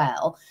diet as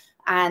well.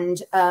 And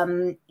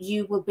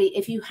you will be,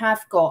 if you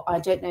have got, I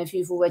don't know if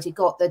you've already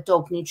got the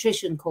dog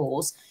nutrition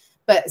course,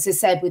 but as I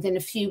said, within a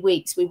few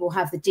weeks, we will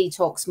have the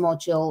detox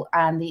module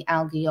and the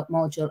algae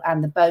module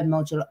and the bone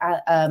module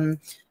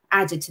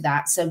added to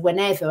that. So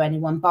whenever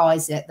anyone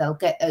buys it, they'll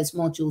get those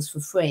modules for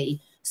free.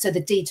 So the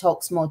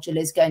detox module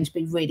is going to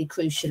be really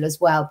crucial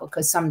as well,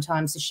 because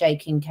sometimes the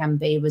shaking can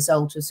be a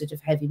result of sort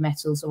of heavy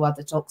metals or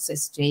other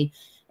toxicity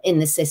in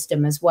the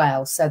system as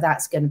well. So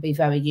that's going to be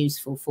very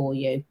useful for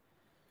you.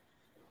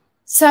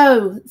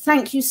 So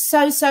thank you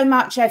so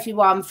much,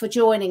 everyone, for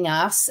joining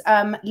us.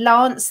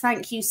 Lance,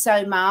 thank you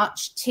so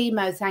much.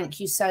 Timo, thank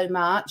you so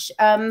much.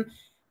 The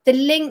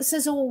links,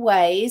 as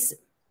always,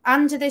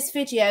 under this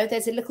video,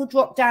 there's a little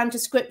drop-down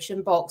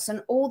description box,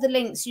 and all the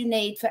links you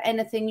need for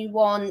anything you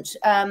want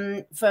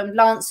from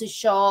Lance's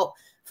shop,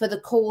 for the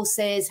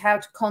courses, how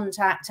to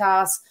contact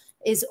us,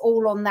 is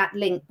all on that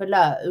link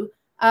below.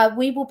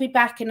 We will be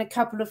back in a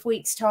couple of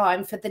weeks'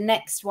 time for the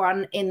next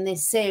one in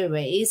this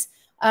series.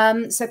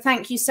 So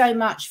thank you so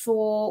much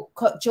for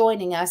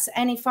joining us.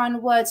 Any final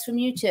words from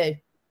you two?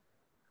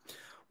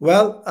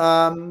 Well,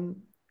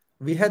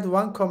 we had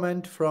one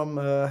comment from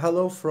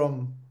hello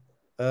from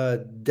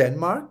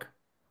Denmark.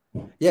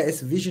 Yeah,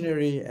 it's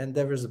Visionary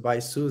Endeavors by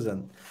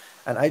Susan.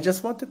 And I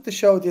just wanted to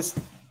show this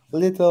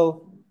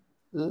little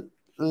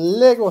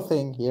Lego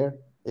thing here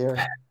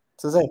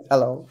to say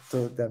hello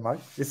to Denmark.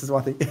 This is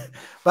one thing.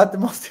 But the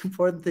most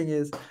important thing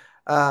is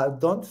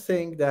don't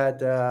think that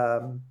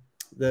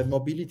the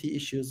mobility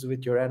issues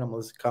with your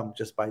animals come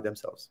just by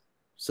themselves.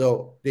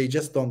 So they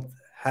just don't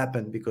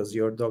happen because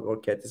your dog or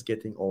cat is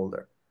getting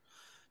older.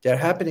 They're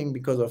happening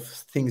because of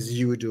things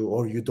you do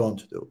or you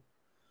don't do.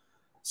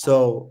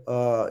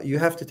 So you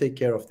have to take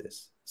care of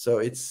this. So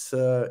it's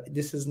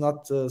this is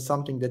not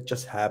something that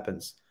just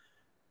happens,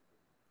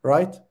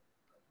 right?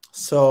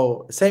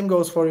 So same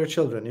goes for your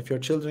children. If your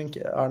children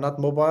are not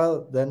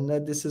mobile, then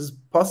this is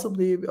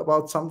possibly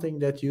about something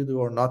that you do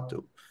or not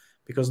do,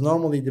 because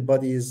normally the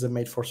body is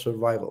made for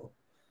survival,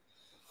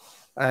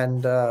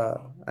 and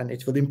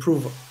it will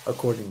improve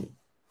accordingly.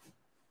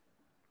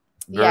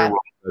 Very well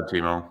said,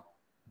 Timo.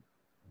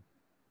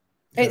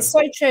 It's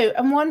so true.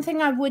 And one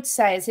thing I would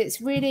say is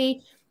it's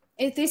really,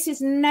 this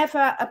is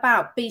never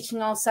about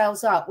beating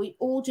ourselves up. We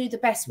all do the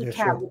best we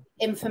can with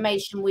the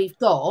information we've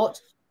got.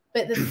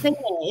 But the thing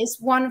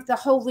is, one of the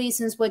whole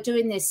reasons we're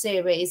doing this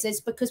series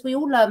is because we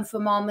all learn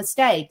from our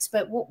mistakes.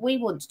 But what we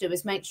want to do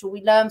is make sure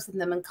we learn from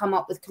them and come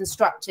up with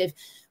constructive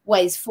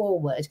ways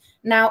forward.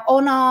 Now,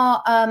 on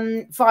our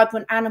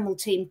Vibrant Animal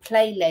Team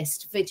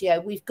playlist video,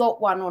 we've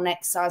got one on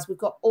exercise. We've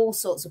got all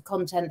sorts of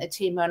content that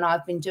Timo and I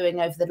have been doing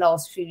over the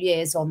last few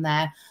years on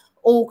there,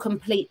 all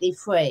completely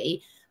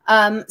free.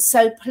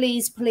 So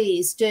please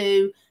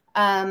do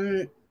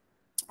have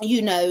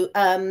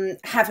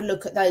a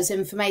look at those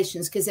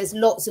informations, because there's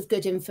lots of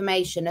good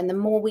information, and the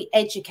more we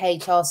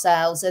educate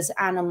ourselves as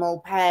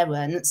animal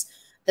parents,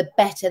 the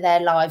better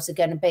their lives are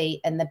going to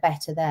be and the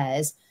better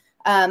theirs.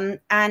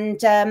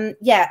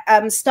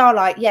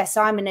 Starlight, yes,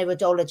 I'm an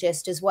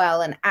iridologist as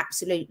well, and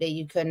absolutely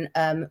you can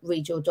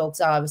read your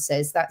dog's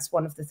irises. That's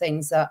one of the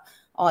things that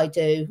I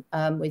do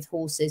with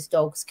horses,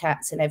 dogs,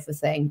 cats and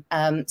everything.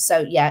 So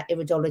yeah,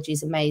 iridology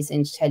is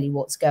amazing to tell you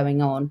what's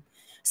going on.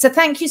 So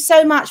thank you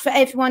so much for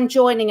everyone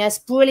joining us.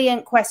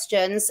 Brilliant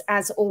questions,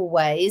 as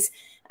always.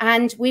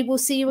 And we will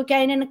see you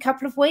again in a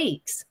couple of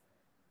weeks.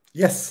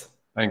 Yes.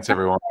 Thanks,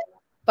 everyone.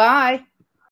 Bye.